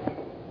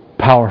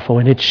powerful,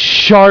 and it's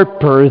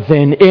sharper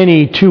than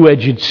any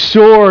two-edged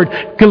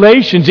sword.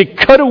 Galatians, it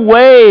cut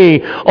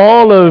away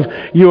all of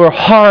your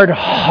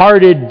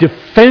hard-hearted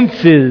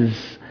defenses,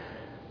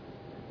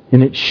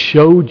 and it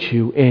showed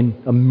you,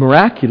 and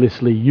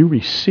miraculously you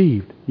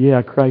received,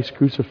 yeah, Christ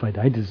crucified,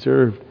 I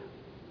deserved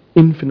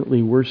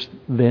infinitely worse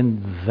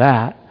than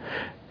that.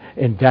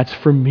 And that's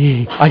for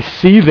me. I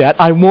see that.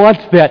 I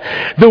want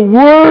that. The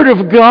Word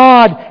of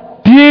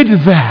God did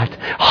that.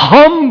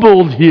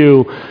 Humbled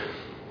you.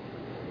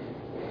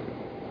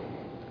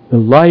 The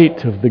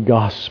light of the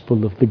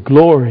gospel of the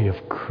glory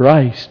of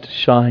Christ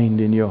shined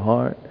in your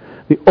heart.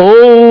 The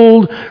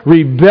old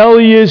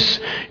rebellious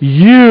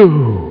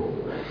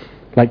you,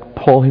 like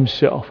Paul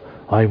himself,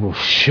 I will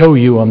show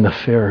you I'm the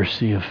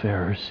Pharisee of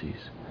Pharisees.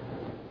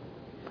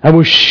 I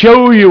will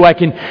show you I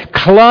can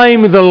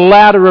climb the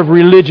ladder of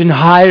religion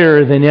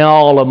higher than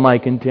all of my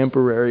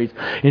contemporaries.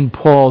 And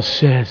Paul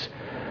says,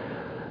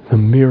 the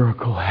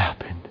miracle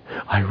happened.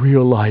 I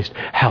realized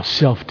how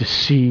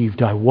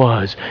self-deceived I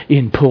was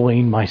in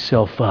pulling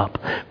myself up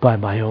by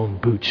my own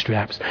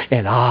bootstraps.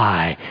 And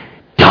I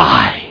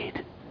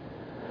died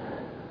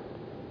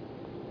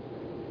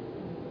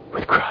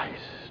with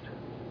Christ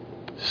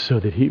so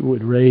that He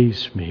would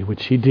raise me,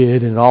 which He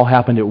did, and it all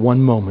happened at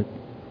one moment,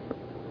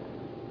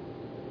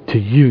 to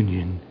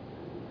union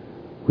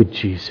with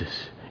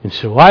Jesus. And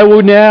so I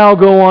will now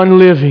go on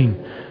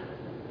living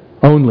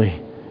only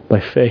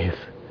by faith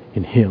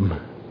in Him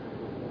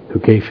who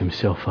gave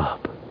Himself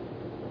up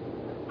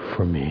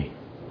for me.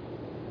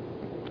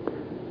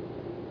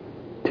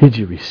 Did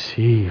you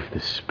receive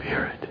the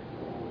Spirit?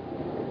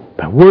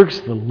 By works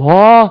of the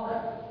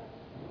law,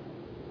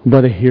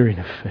 by the hearing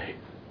of faith.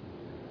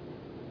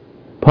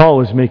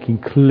 Paul is making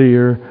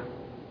clear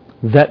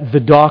that the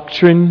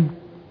doctrine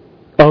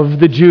of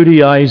the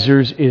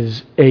Judaizers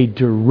is a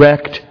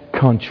direct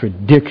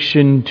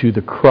contradiction to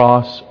the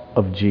cross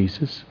of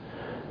Jesus,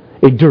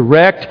 a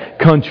direct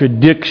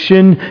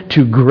contradiction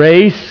to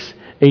grace,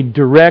 a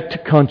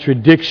direct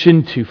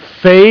contradiction to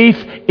faith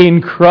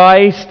in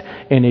Christ,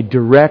 and a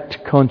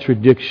direct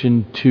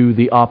contradiction to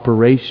the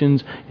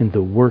operations and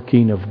the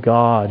working of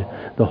God,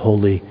 the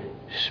Holy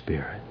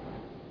Spirit.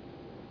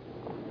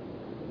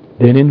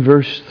 Then in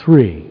verse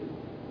 3,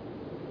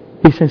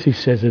 he essentially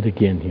says it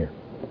again here.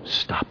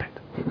 Stop it.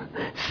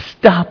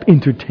 Stop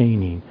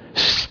entertaining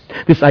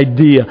this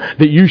idea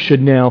that you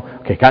should now,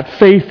 okay, got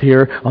faith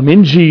here, I'm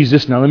in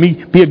Jesus, now let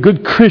me be a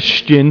good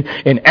Christian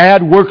and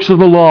add works of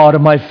the law to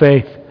my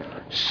faith.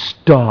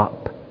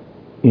 Stop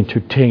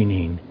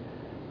entertaining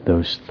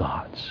those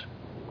thoughts.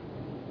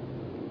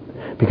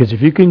 Because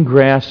if you can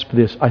grasp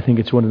this, I think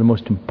it's one of the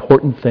most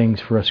important things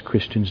for us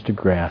Christians to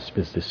grasp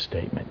is this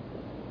statement.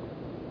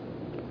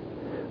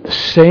 The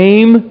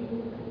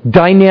same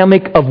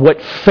dynamic of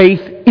what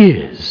faith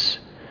is,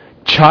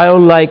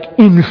 childlike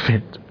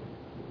infant,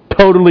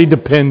 totally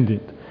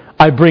dependent.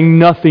 I bring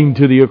nothing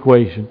to the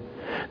equation.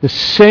 The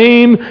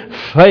same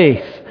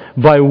faith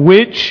by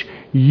which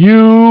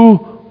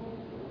you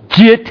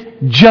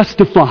get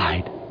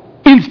justified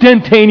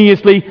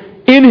instantaneously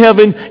in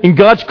heaven, in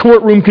God's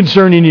courtroom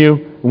concerning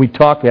you. We had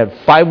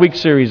a 5-week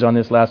series on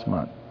this last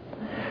month.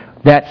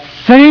 That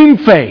same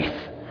faith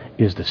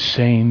is the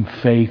same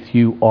faith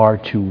you are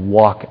to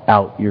walk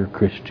out your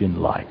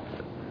Christian life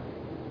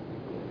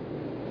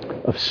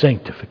of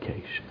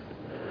sanctification.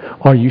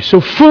 Are you so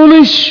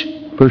foolish?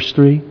 Verse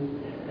 3.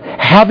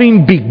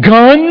 Having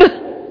begun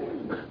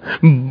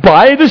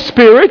by the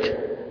Spirit,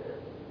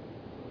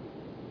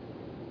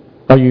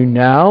 are you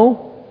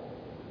now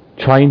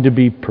trying to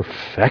be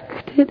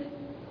perfected?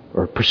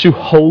 Or pursue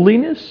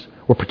holiness?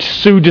 Or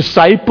pursue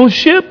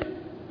discipleship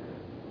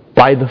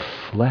by the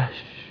flesh?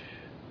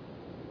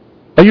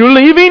 Are you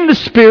leaving the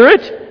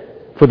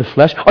Spirit for the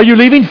flesh? Are you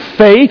leaving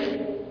faith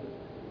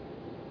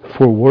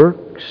for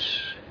works?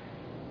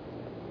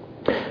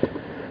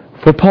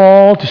 For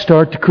Paul to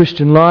start the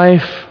Christian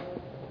life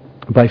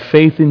by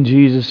faith in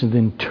Jesus and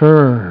then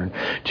turn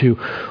to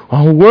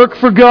work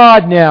for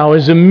God now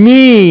as a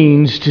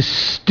means to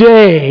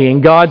stay in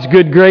God's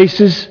good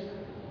graces,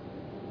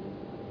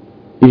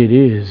 it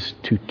is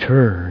to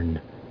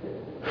turn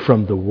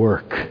from the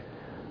work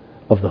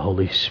of the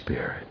Holy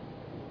Spirit.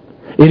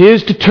 It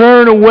is to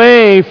turn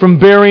away from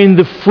bearing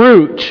the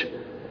fruit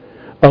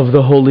of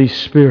the Holy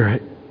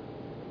Spirit.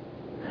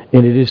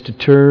 And it is to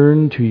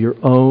turn to your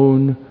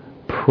own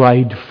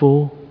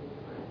prideful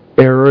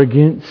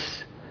arrogance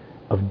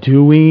of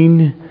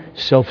doing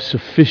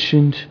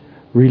self-sufficient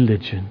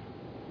religion.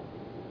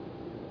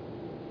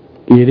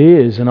 It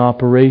is an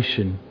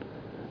operation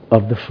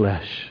of the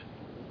flesh,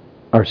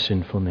 our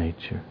sinful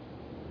nature.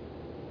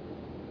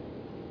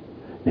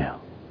 Now,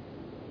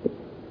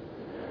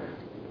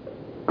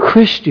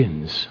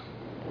 Christians,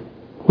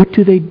 what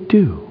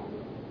do?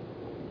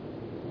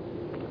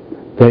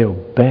 They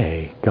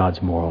obey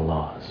God's moral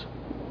laws.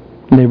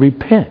 And they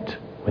repent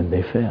when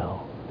they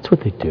fail. That's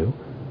what they do.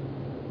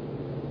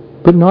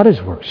 But not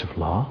as works of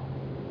law.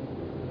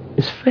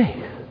 As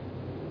faith.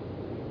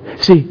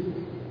 See,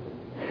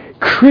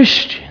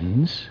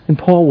 Christians, and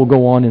Paul will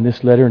go on in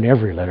this letter and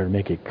every letter to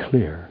make it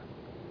clear,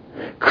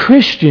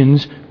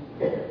 Christians,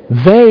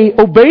 they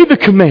obey the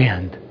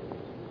command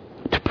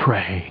to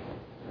pray.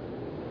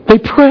 They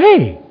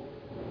pray.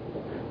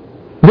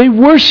 They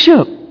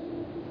worship.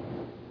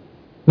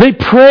 They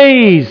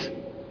praise.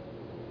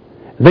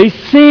 They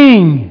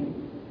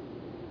sing.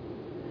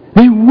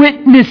 They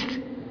witness,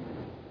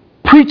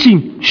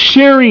 preaching,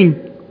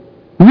 sharing,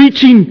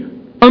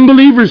 reaching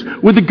unbelievers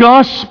with the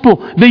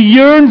gospel. They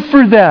yearn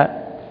for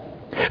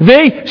that.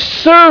 They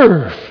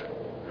serve.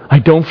 I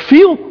don't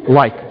feel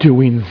like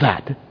doing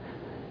that.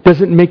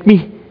 Doesn't make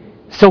me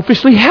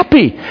selfishly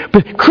happy.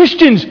 But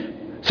Christians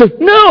say,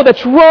 no,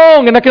 that's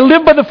wrong, and I can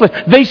live by the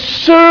flesh. They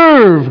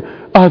serve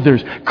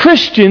others.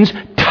 Christians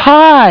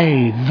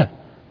tithe.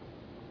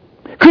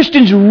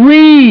 Christians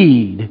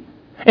read,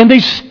 and they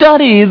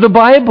study the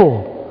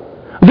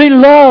Bible. They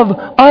love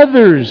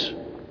others.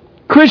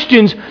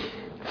 Christians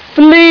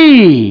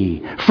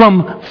flee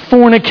from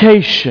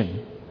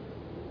fornication.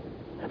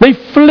 They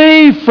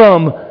flee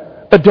from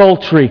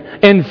adultery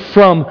and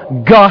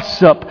from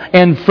gossip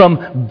and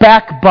from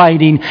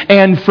backbiting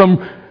and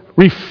from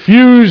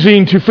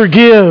refusing to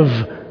forgive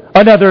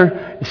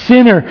another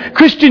sinner.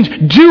 Christians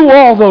do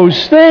all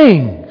those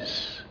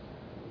things,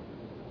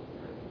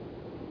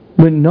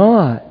 but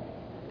not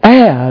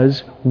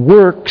as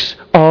works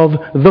of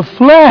the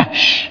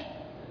flesh.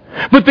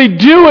 But they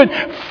do it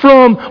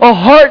from a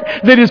heart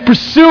that is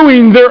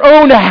pursuing their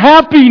own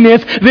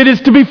happiness that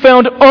is to be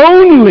found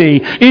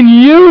only in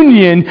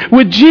union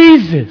with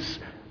Jesus.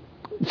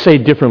 Say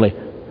it differently,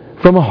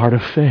 from a heart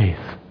of faith.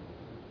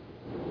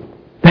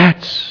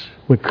 That's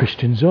what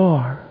Christians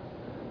are.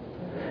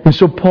 And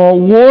so Paul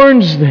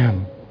warns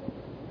them,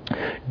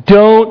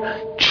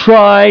 don't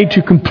try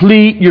to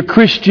complete your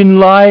Christian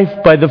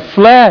life by the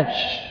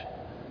flesh.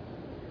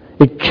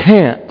 It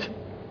can't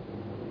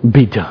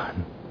be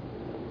done.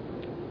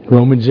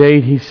 Romans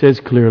 8, he says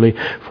clearly,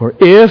 for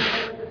if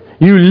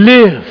you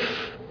live,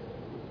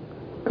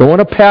 go on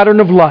a pattern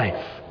of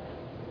life,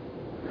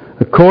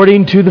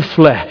 according to the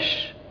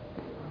flesh,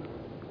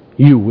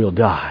 you will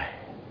die.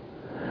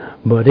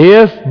 But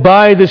if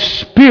by the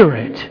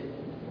Spirit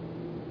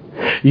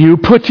you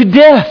put to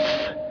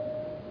death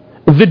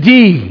the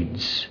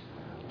deeds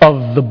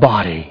of the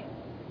body,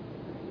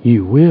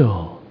 you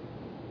will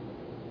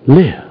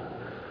live.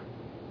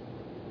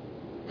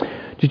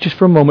 Just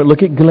for a moment,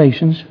 look at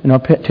Galatians in our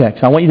pet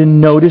text. I want you to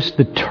notice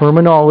the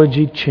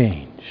terminology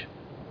change.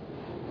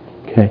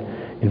 Okay.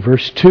 In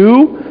verse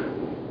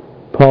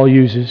 2, Paul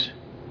uses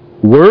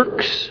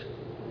works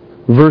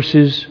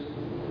versus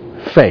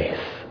faith.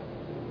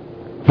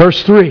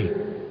 Verse 3,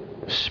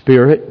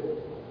 Spirit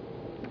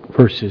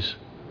versus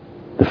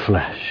the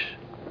flesh.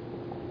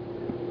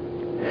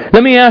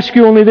 Let me ask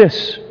you only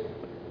this.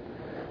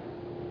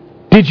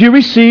 Did you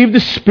receive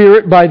the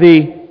Spirit by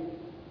the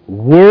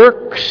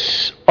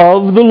works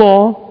of the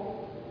law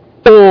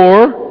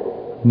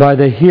or by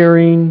the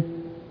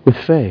hearing with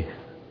faith?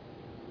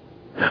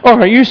 Or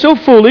are you so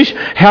foolish,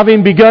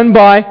 having begun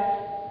by...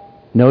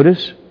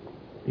 Notice,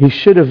 he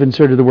should have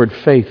inserted the word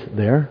faith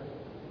there.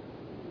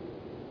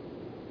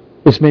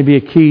 This may be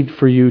a key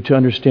for you to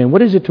understand.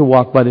 What is it to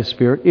walk by the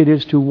Spirit? It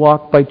is to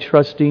walk by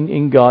trusting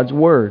in God's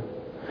Word,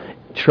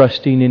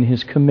 trusting in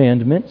His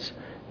commandments,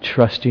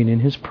 trusting in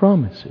His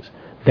promises.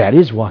 That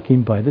is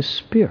walking by the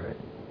Spirit.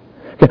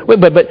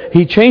 But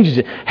he changes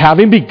it.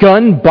 Having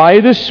begun by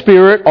the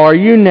Spirit, are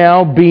you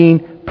now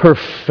being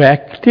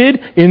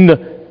perfected in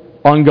the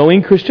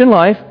ongoing Christian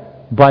life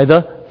by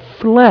the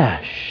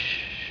flesh?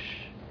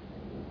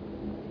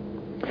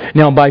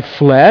 Now, by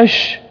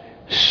flesh,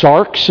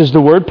 sarx is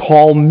the word.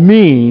 Paul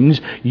means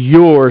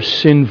your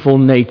sinful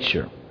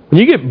nature. When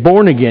you get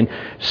born again,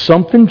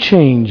 something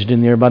changed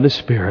in there by the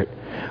Spirit.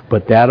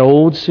 But that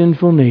old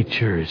sinful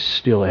nature is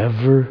still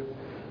ever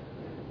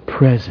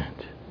present.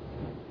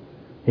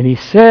 And he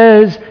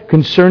says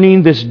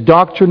concerning this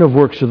doctrine of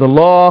works of the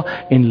law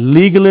and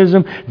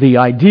legalism, the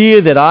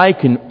idea that I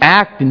can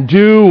act and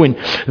do, and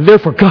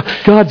therefore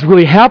God's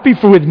really happy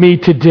with me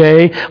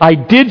today, I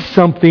did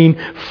something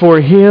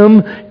for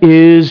Him,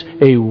 is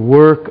a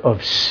work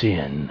of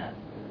sin,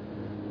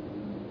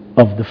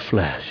 of the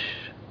flesh.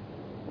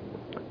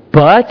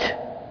 But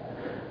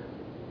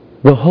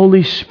the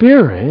Holy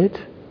Spirit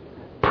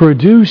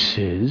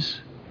produces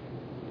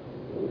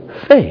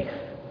faith.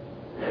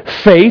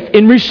 Faith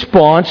in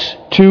response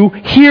to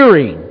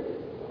hearing,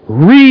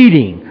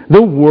 reading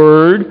the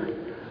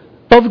Word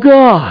of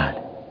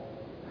God,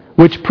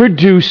 which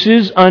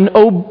produces an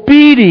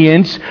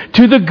obedience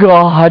to the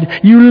God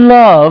you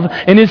love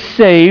and is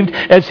saved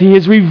as He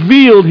has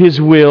revealed His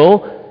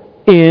will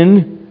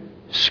in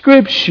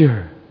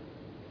Scripture.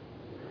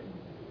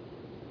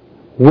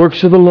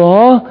 Works of the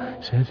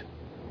law says,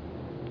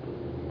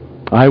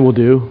 I will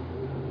do.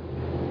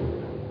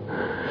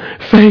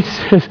 Faith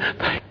says,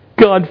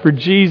 God, for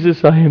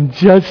Jesus, I am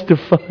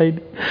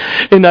justified.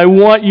 And I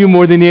want you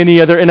more than any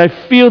other. And I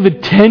feel the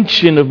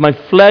tension of my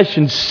flesh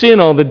and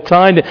sin all the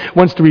time that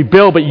wants to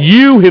rebel. But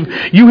you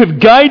have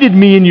guided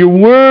me in your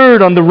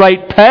Word on the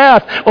right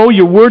path. Oh,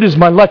 your Word is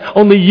my life.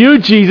 Only you,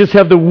 Jesus,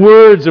 have the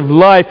words of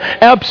life.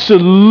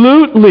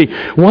 Absolutely.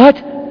 What?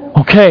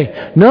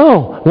 Okay,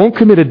 no, I won't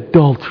commit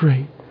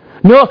adultery.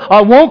 No,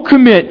 I won't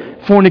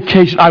commit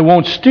fornication. I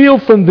won't steal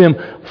from them.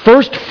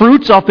 First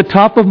fruits off the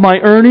top of my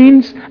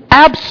earnings?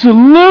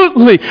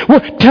 Absolutely. Well,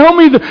 tell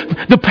me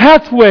the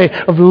pathway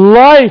of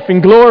life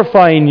and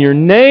glorifying your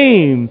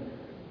name.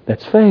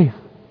 That's faith.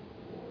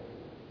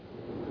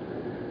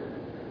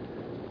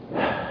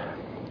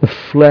 The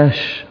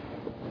flesh,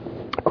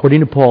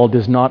 according to Paul,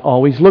 does not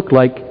always look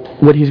like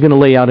what he's going to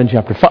lay out in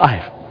chapter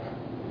 5.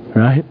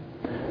 Right?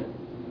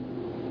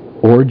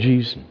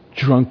 Orgies, and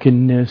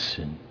drunkenness,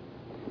 and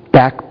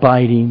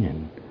backbiting,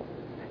 and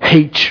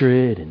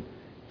hatred, and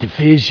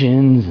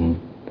divisions,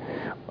 and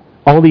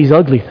all these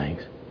ugly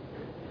things.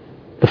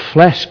 The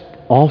flesh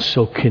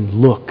also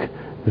can look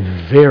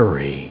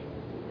very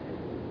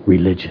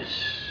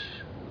religious.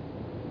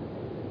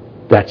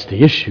 That's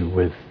the issue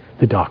with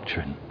the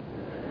doctrine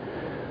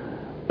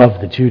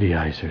of the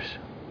Judaizers.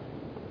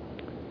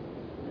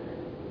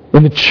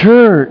 In the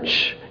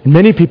church,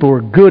 many people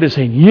were good at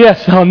saying,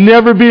 yes, I'll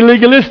never be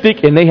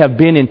legalistic. And they have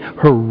been in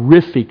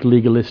horrific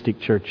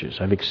legalistic churches.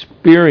 I've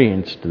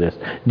experienced this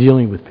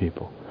dealing with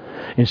people.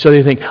 And so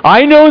they think,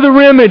 I know the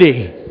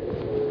remedy.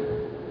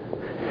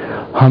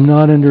 I'm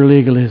not under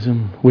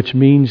legalism, which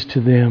means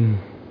to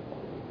them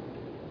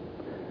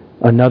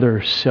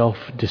another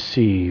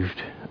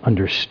self-deceived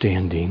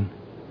understanding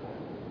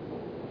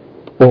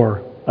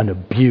or an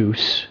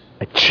abuse,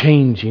 a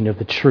changing of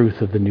the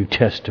truth of the New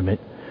Testament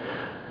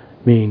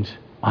means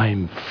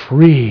I'm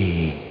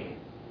free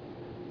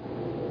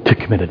to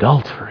commit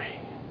adultery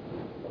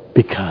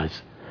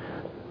because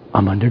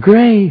I'm under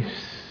grace.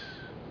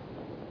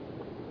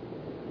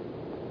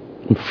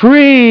 I'm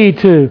free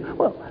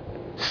to,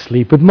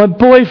 sleep with my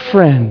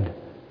boyfriend.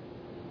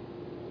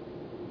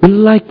 We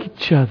like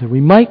each other.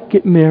 We might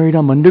get married.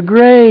 I'm under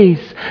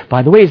grace.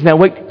 By the way, isn't that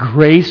what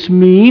grace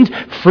means?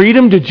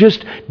 Freedom to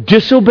just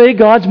disobey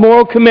God's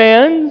moral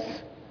commands?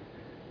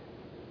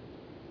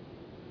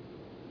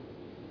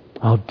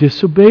 I'll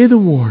disobey the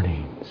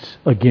warnings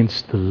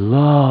against the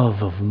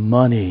love of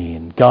money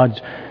and God's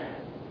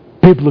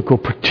biblical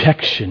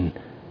protection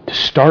to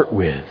start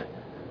with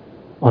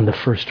on the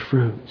first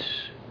fruits.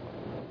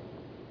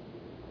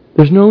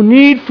 There's no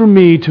need for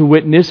me to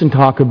witness and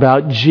talk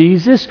about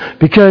Jesus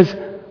because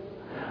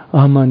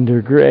I'm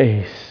under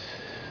grace.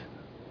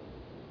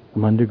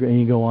 I'm under grace.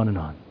 And you go on and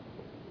on.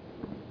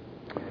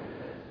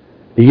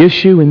 The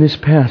issue in this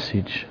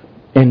passage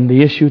and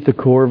the issue at the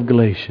core of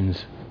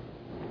Galatians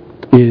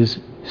is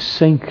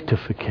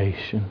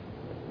sanctification.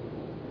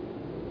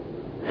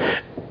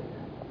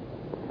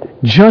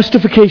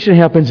 Justification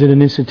happens in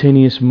an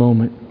instantaneous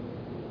moment.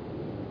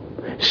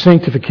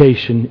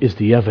 Sanctification is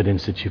the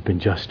evidence that you've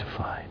been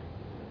justified.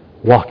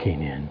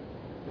 Walking in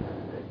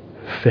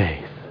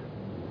faith.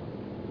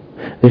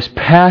 This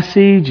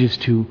passage is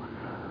to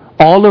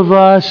all of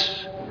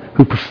us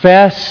who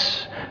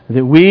profess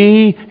that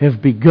we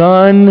have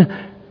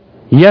begun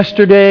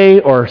yesterday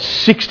or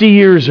 60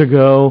 years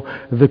ago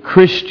the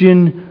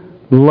Christian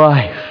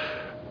life.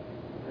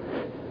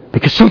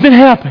 Because something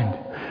happened.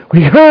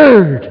 We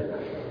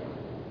heard.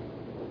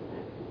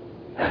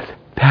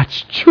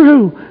 That's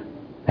true.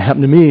 It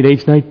happened to me at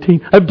age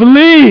 19. I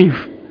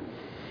believe.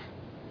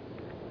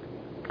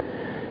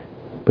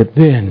 But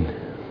then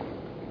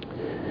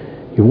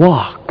you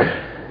walk,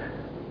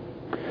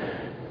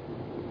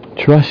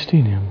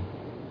 trusting Him,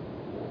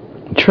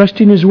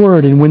 trusting His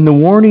Word. And when the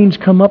warnings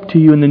come up to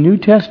you in the New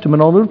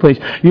Testament all over the place,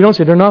 you don't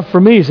say, they're not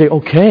for me. You say,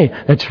 okay,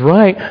 that's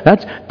right.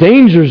 That's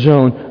danger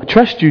zone. I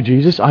trust you,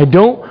 Jesus. I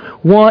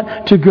don't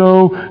want to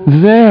go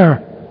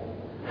there.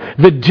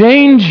 The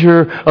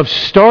danger of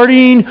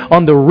starting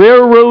on the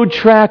railroad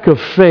track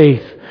of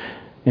faith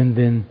and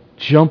then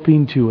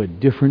jumping to a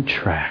different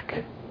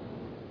track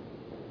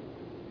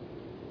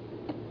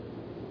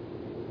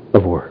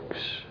of works.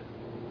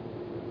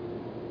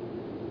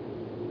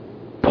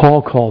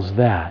 Paul calls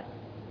that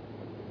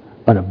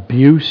an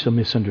abuse, a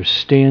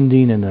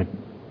misunderstanding, and a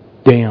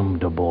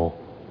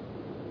damnable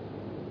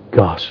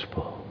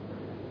gospel.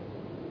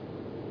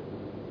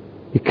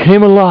 You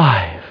came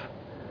alive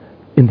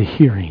in the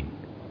hearing.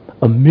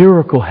 A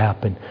miracle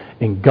happened,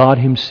 and God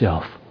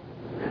Himself,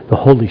 the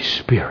Holy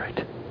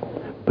Spirit,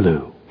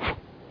 blew,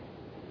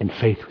 and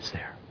faith was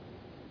there.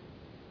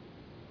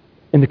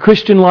 And the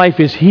Christian life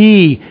is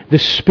He, the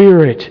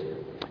Spirit,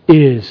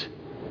 is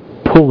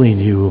pulling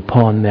you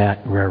upon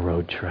that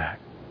railroad track.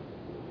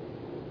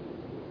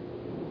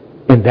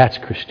 And that's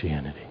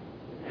Christianity.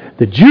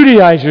 The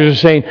Judaizers are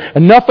saying,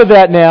 enough of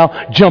that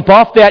now, jump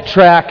off that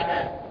track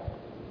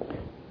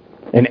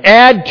and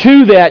add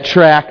to that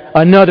track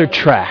another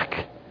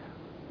track.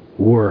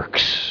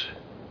 Works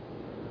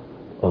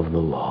of the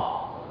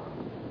law,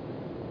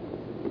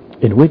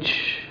 in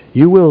which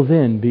you will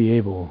then be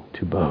able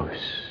to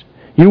boast.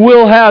 You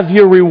will have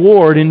your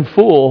reward in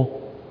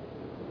full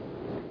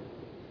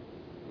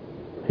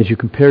as you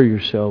compare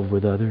yourself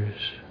with others.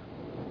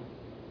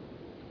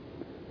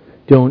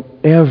 Don't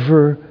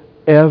ever,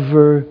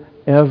 ever,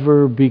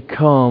 ever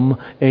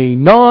become a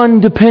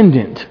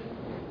non-dependent.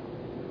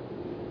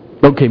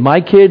 Okay,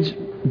 my kids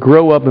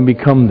grow up and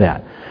become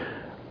that.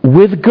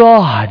 with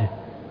God,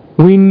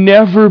 we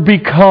never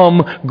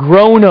become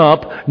grown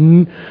up,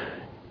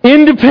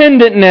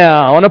 independent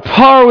now, on a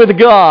par with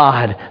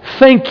God.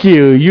 Thank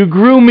you. You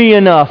grew me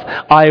enough.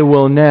 I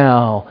will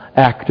now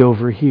act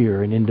over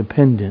here in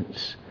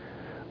independence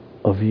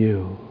of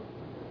you.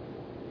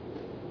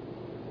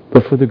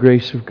 But for the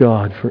grace of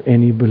God, for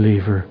any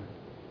believer,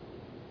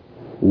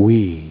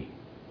 we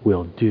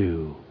will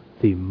do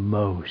the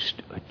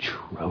most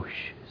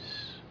atrocious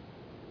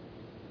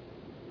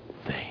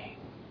things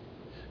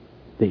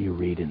that you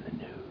read in the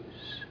news.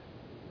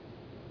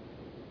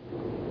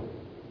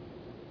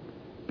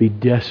 Be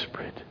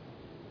desperate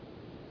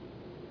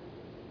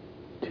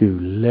to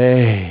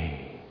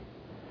lay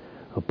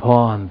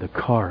upon the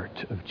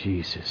cart of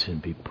Jesus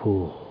and be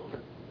pulled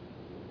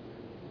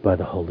by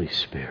the Holy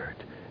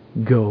Spirit.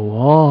 Go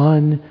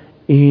on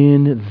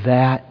in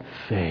that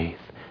faith,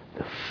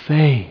 the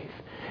faith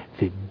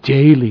that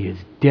daily is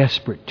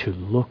desperate to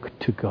look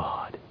to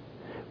God,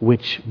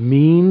 which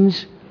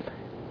means,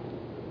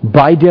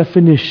 by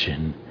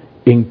definition,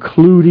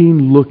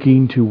 including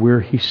looking to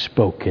where He's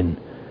spoken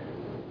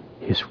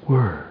His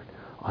Word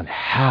on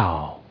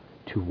how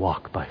to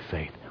walk by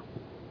faith,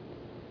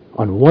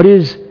 on what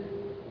is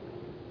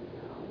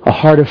a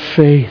heart of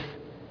faith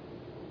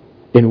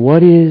and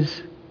what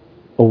is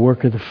a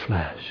work of the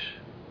flesh.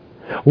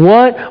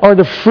 What are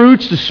the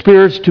fruits the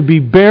Spirit's to be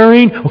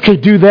bearing? Okay,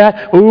 do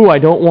that. Ooh, I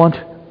don't want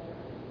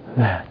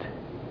that.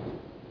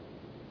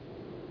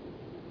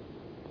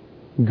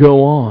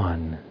 Go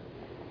on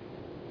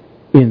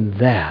in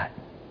that.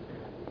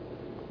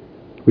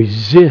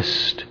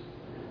 Resist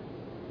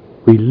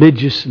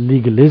religious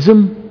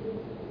legalism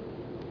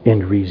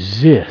and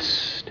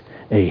resist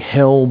a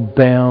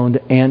hell-bound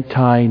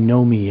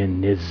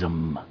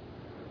antinomianism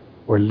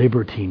or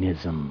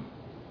libertinism.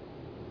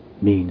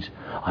 Means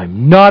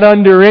I'm not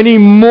under any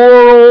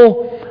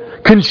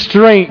moral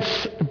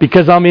constraints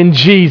because I'm in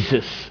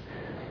Jesus.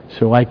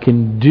 So I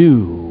can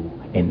do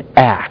and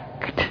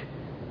act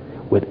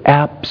with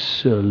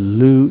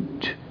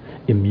absolute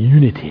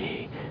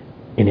immunity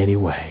in any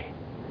way.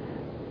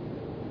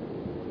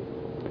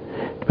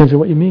 Depends on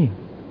what you mean.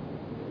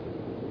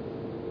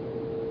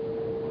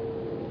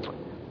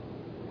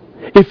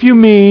 If you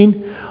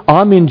mean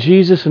I'm in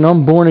Jesus and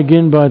I'm born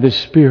again by the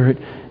Spirit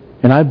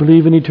and I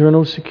believe in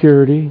eternal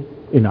security,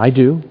 and I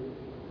do,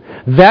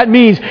 that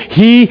means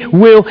He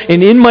will,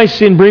 and in my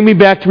sin, bring me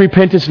back to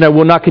repentance, and I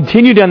will not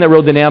continue down that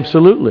road, then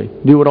absolutely.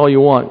 Do it all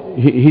you want.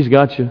 He's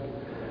got you.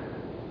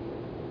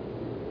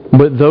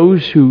 But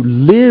those who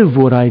live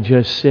what I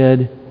just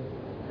said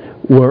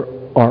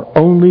are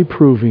only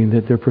proving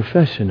that their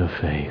profession of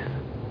faith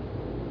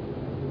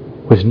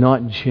was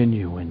not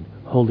genuine,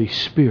 Holy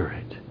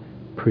Spirit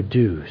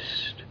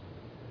produced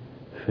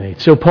faith.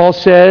 So Paul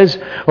says,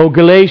 oh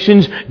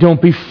Galatians,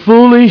 don't be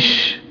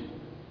foolish.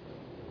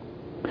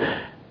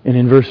 And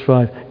in verse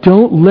 5,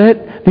 don't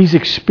let these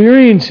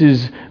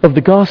experiences of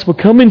the gospel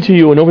come into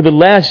you. And over the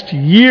last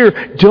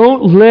year,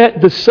 don't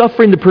let the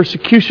suffering, the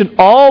persecution,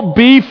 all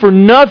be for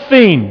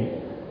nothing.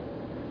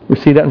 You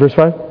see that in verse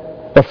 5?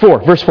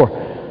 Verse 4.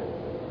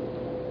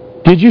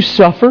 Did you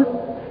suffer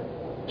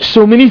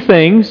so many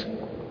things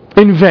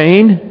in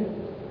vain?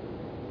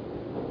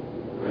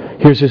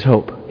 Here's his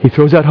hope. He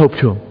throws out hope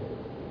to him.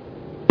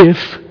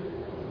 If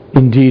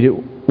indeed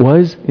it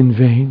was in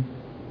vain,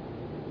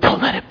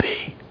 don't let it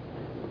be.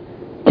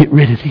 Get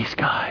rid of these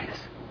guys.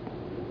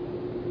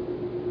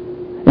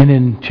 And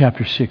in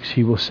chapter 6,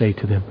 he will say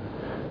to them,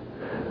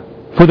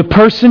 for the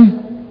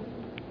person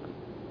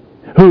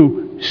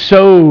who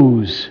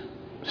sows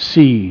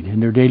seed in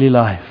their daily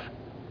life,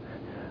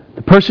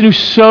 the person who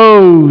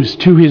sows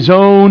to his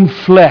own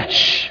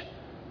flesh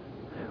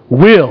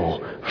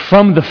will,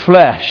 from the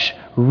flesh,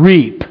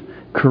 reap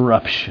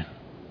corruption.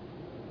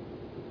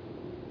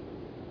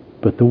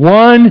 But the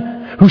one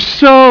who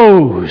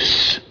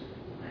sows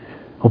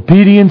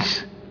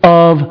obedience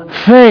of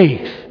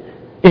faith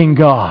in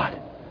God,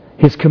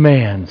 His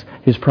commands,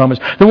 His promise.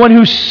 The one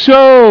who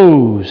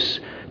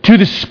sows to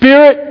the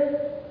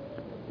Spirit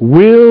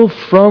will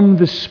from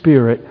the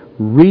Spirit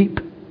reap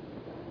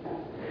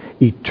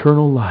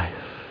eternal life.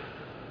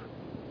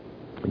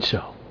 And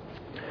so,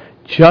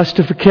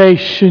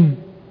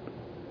 justification,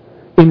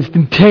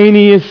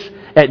 instantaneous,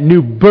 at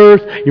new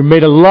birth, you're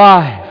made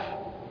alive.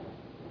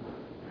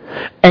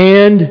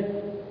 And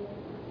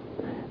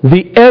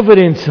the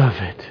evidence of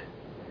it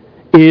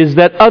is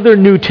that other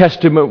New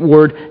Testament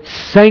word,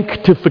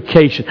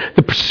 sanctification.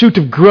 The pursuit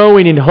of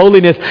growing in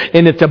holiness,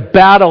 and it's a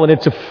battle, and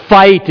it's a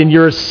fight, and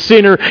you're a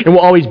sinner, and will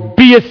always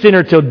be a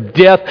sinner till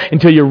death,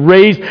 until you're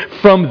raised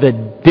from the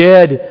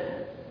dead.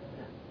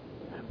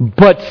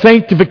 But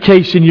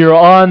sanctification, you're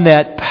on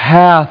that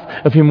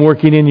path of Him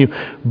working in you.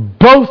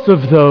 Both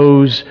of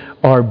those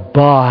are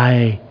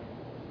by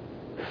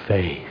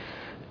faith.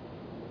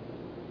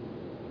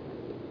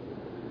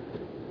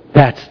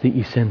 That's the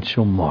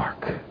essential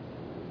mark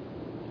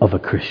of a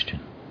Christian.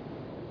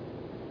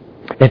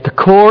 At the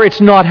core,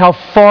 it's not how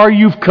far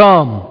you've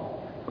come.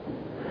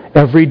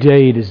 Every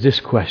day it is this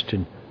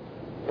question.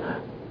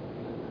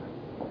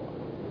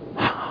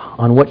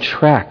 On what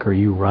track are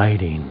you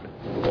riding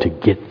to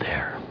get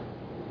there?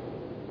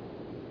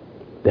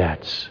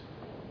 That's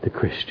the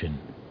Christian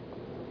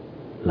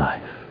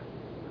life.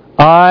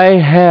 I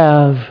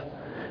have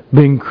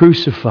been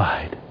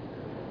crucified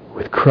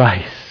with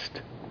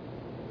Christ.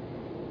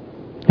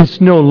 It's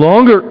no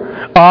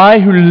longer I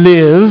who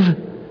live,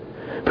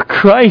 but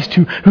Christ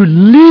who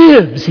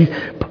lives.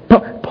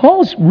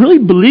 Paul really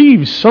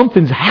believes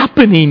something's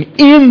happening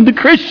in the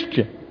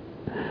Christian.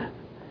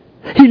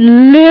 He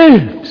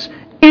lives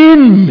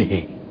in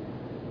me.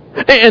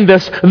 And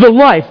thus the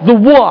life, the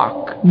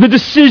walk, the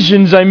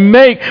decisions I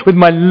make with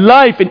my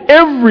life and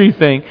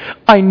everything,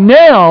 I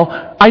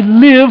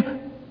live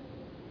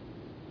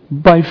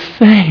by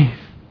faith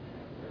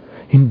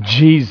in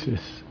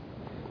Jesus,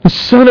 the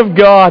Son of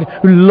God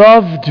who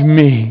loved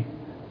me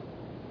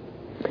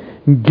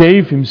and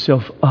gave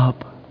Himself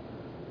up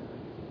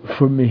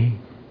for me.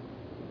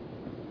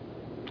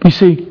 You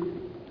see,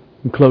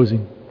 in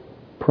closing,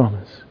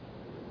 promise.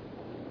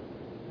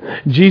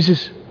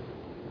 Jesus,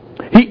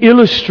 He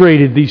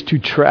illustrated these two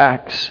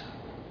tracks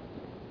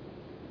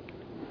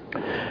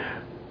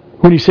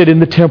when He said in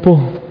the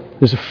temple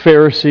there's a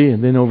Pharisee,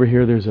 and then over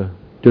here there's a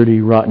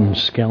dirty, rotten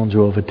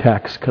scoundrel of a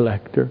tax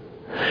collector.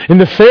 And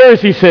the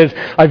Pharisee says,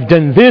 I've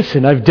done this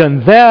and I've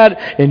done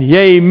that, and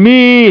yay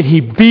me, and he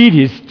beat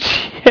his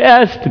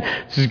chest.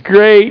 This is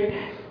great.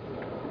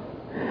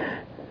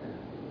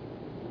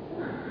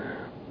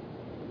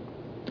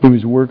 It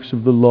was works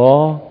of the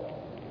law.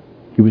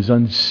 He was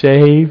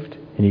unsaved,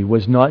 and he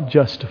was not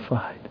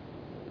justified.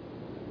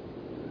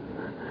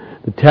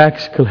 The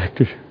tax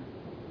collector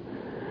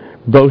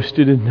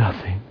boasted in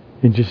nothing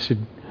and just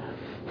said,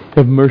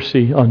 have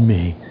mercy on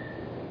me,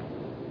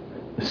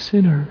 a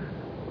sinner.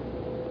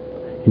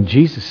 And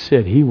Jesus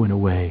said he went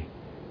away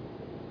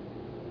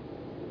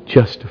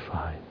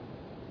justified.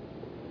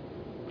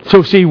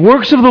 So see,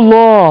 works of the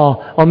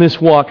law on this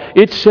walk,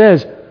 it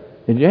says,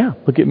 and yeah,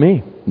 look at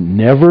me.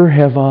 Never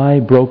have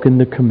I broken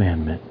the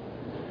commandment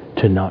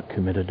to not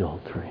commit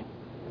adultery.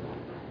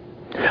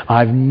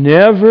 I've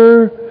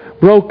never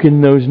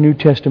broken those New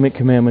Testament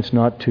commandments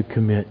not to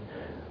commit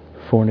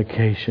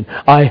fornication.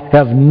 I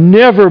have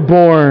never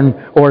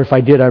borne, or if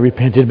I did, I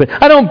repented, but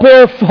I don't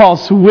bear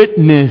false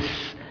witness.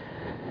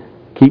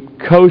 Keep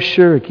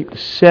kosher, keep the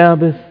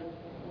Sabbath.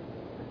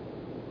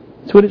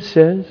 That's what it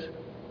says.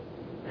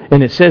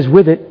 And it says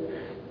with it,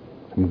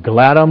 I'm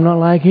glad I'm not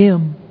like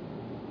him.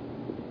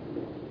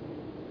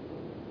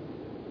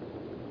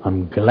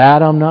 I'm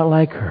glad I'm not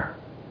like her.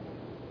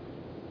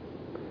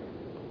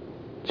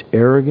 It's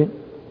arrogant,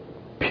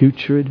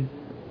 putrid,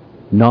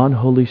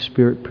 non-Holy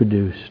Spirit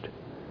produced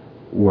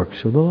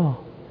works of the law.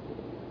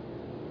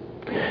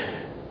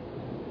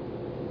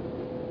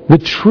 The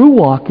true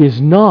walk is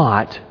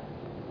not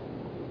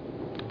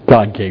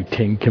God gave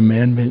 10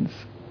 commandments.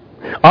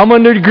 I'm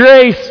under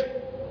grace.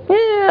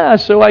 Yeah,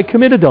 so I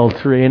commit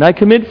adultery and I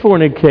commit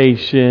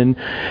fornication.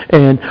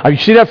 And you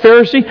see that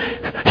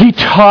Pharisee? He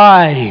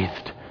tithed.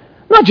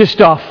 Not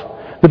just off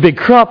the big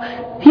crop.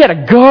 He had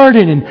a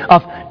garden and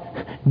of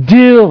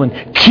dill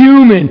and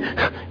cumin.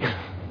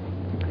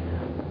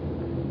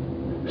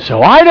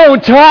 So I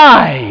don't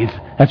tithe.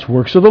 That's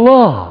works of the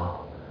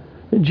law.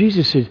 And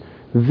Jesus says,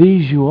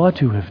 these you ought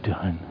to have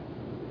done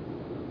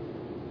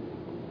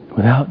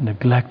without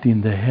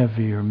neglecting the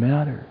heavier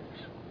matters.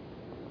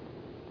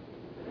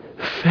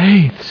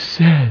 Faith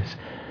says,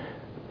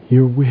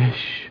 your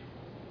wish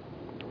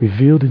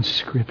revealed in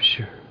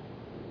Scripture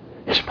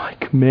is my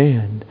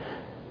command.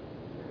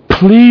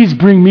 Please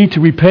bring me to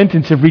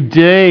repentance every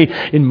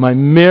day in my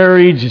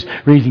marriage, as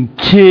raising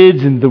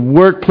kids, in the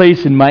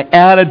workplace, in my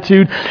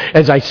attitude,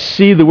 as I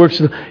see the works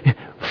of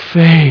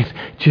faith.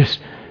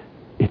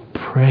 It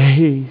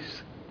prays.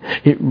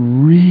 It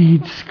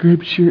reads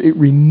Scripture. It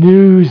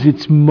renews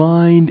its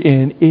mind,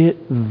 and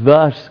it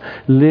thus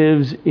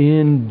lives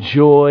in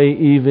joy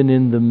even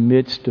in the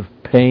midst of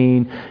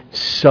pain,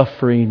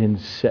 suffering,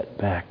 and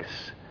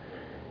setbacks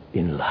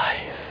in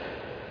life.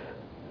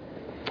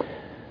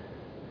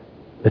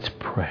 Let's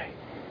pray.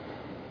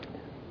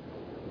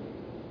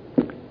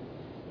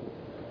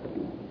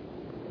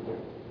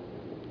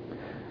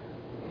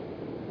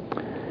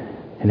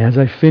 And as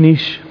I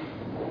finish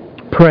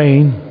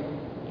praying,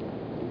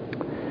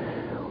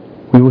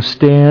 we will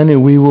stand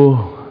and we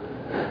will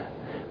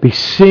be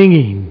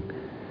singing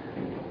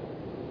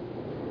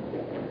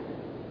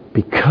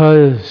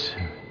because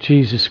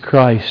Jesus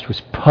Christ was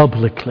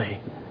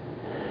publicly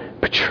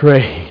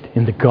betrayed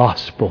in the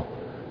gospel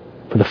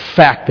for the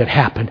fact that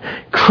happened,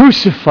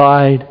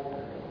 crucified,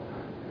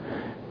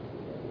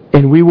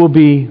 and we will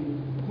be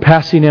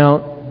passing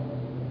out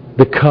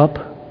the cup,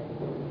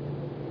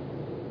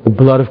 the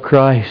blood of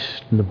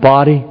Christ, and the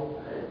body.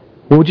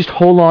 We'll just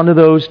hold on to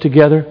those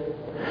together.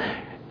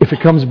 If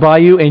it comes by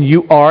you and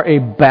you are a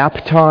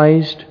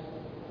baptized,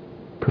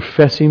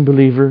 professing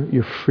believer,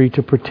 you're free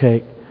to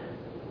partake.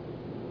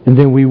 And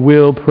then we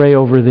will pray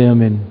over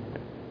them and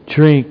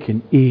drink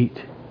and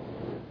eat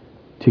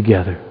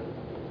together.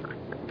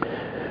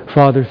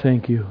 Father,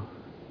 thank you.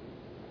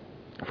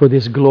 for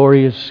this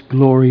glorious,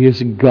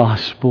 glorious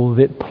gospel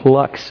that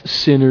plucks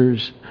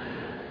sinners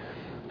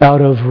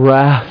out of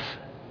wrath,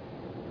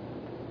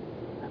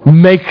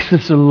 makes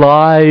us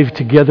alive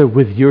together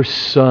with your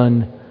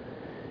Son,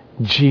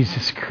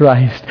 Jesus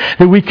Christ.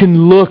 That we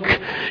can look,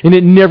 and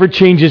it never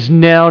changes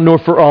now nor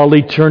for all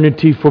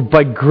eternity, for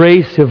by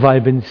grace have I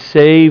been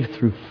saved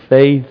through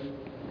faith.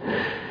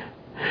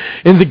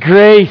 And the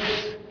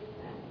grace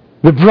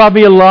that brought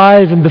me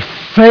alive and the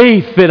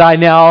faith that I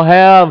now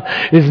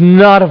have is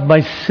not of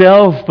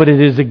myself, but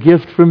it is a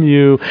gift from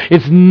you.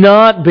 It's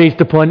not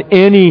based upon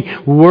any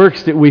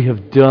works that we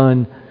have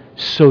done,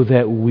 so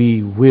that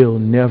we will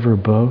never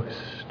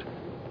boast.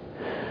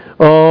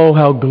 Oh,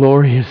 how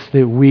glorious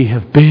that we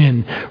have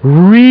been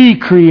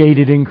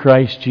recreated in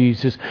Christ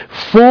Jesus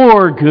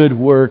for good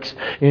works,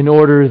 in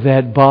order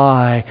that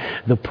by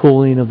the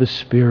pulling of the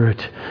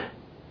Spirit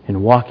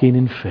and walking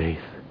in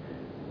faith,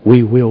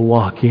 we will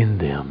walk in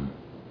them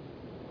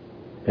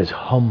as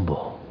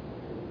humble,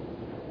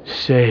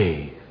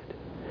 saved,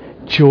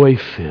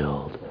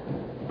 joy-filled,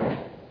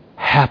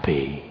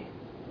 happy,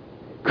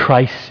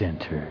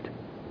 Christ-centered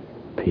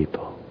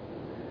people,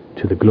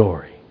 to the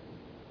glory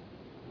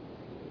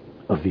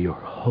of your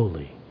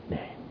holy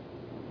name.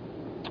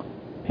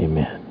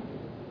 Amen.